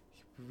wrong.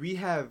 We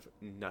have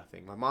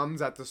nothing. My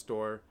mom's at the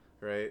store,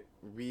 right?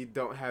 We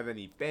don't have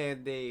any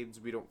Band-Aids.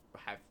 We don't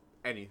have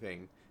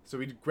anything. So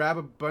we grab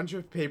a bunch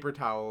of paper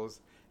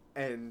towels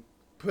and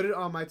put it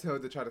on my toe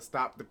to try to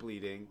stop the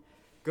bleeding.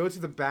 Go to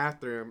the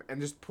bathroom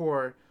and just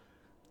pour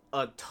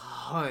a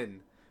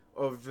ton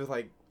of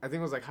I think it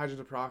was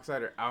hydrogen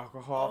peroxide or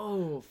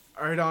alcohol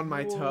right on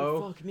my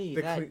toe. Fuck me.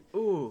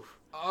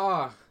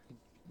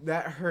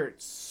 That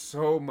hurt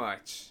so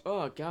much.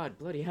 Oh, God,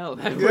 bloody hell.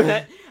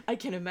 I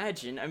can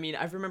imagine. I mean,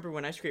 I remember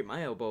when I scraped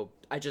my elbow,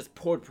 I just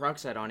poured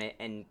peroxide on it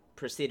and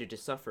proceeded to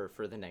suffer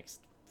for the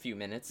next few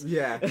minutes.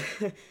 Yeah.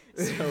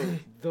 So,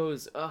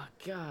 oh,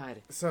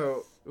 God.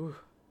 So,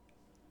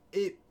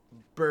 it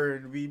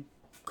burned. We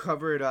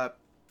covered up,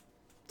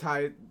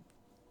 tied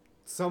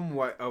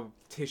somewhat of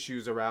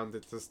tissues around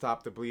it to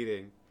stop the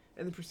bleeding,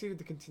 and then proceeded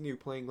to continue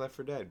playing Left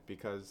 4 Dead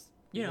because...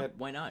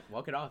 why not?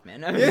 Walk it off,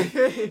 man.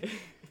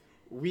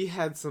 We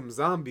had some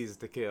zombies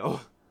to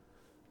kill.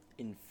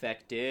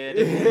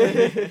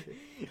 Infected.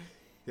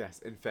 Yes,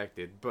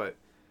 infected. But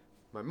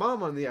my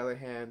mom, on the other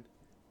hand,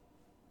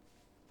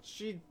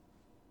 she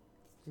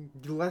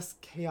less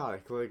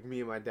chaotic like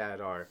me and my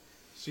dad are.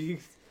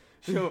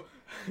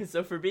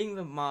 So for being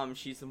the mom,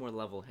 she's the more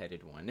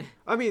level-headed one.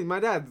 I mean, my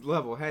dad's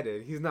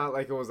level-headed. He's not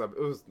it was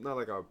not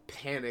like a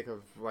panic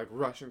of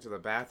rushing to the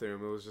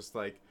bathroom. It was just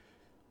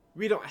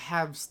we don't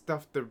have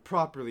stuff to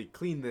properly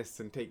clean this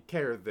and take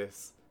care of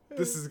this.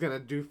 This is gonna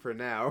do for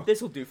now.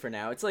 This will do for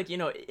now. It's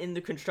in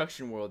the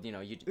construction world,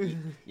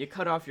 you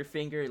cut off your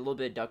finger, a little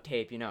bit of duct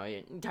tape, you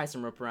tie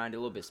some rope around it, a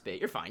little bit of spit.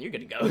 You're fine. You're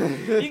good to go.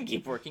 You can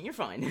keep working. You're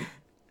fine.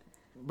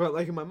 But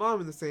my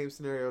mom in the same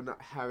scenario,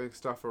 not having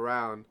stuff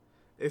around,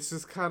 it's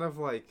just kind of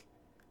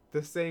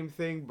the same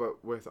thing,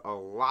 but with a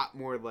lot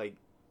more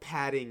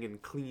padding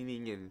and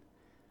cleaning and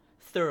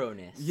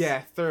thoroughness.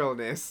 Yeah,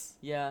 thoroughness.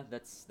 Yeah,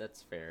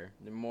 that's fair.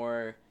 The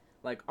more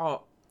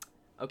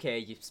okay,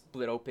 you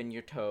split open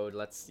your toad,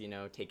 let's,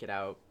 take it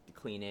out,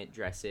 clean it,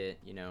 dress it,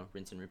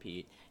 rinse and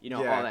repeat.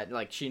 All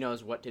that. She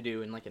knows what to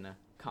do in a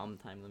calm,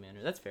 timely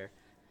manner. That's fair.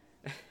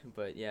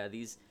 But yeah,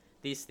 these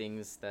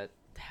things that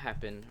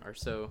happen are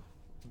so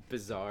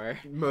bizarre.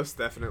 Most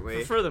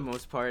definitely. For the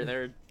most part,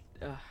 they're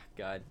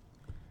God.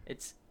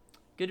 It's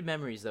good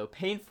memories though.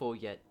 Painful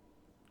yet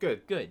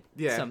good.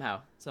 Yeah.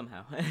 Somehow.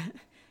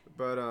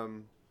 But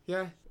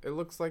yeah, it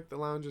looks like the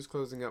lounge is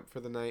closing up for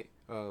the night.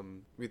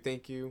 We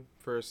thank you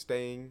for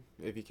staying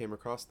if you came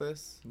across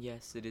this.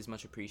 Yes, it is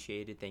much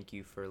appreciated. Thank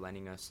you for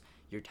lending us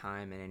your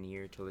time and an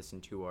ear to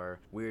listen to our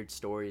weird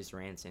stories,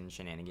 rants, and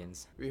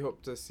shenanigans. We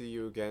hope to see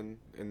you again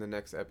in the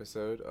next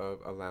episode of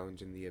A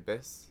Lounge in the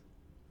Abyss.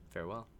 Farewell.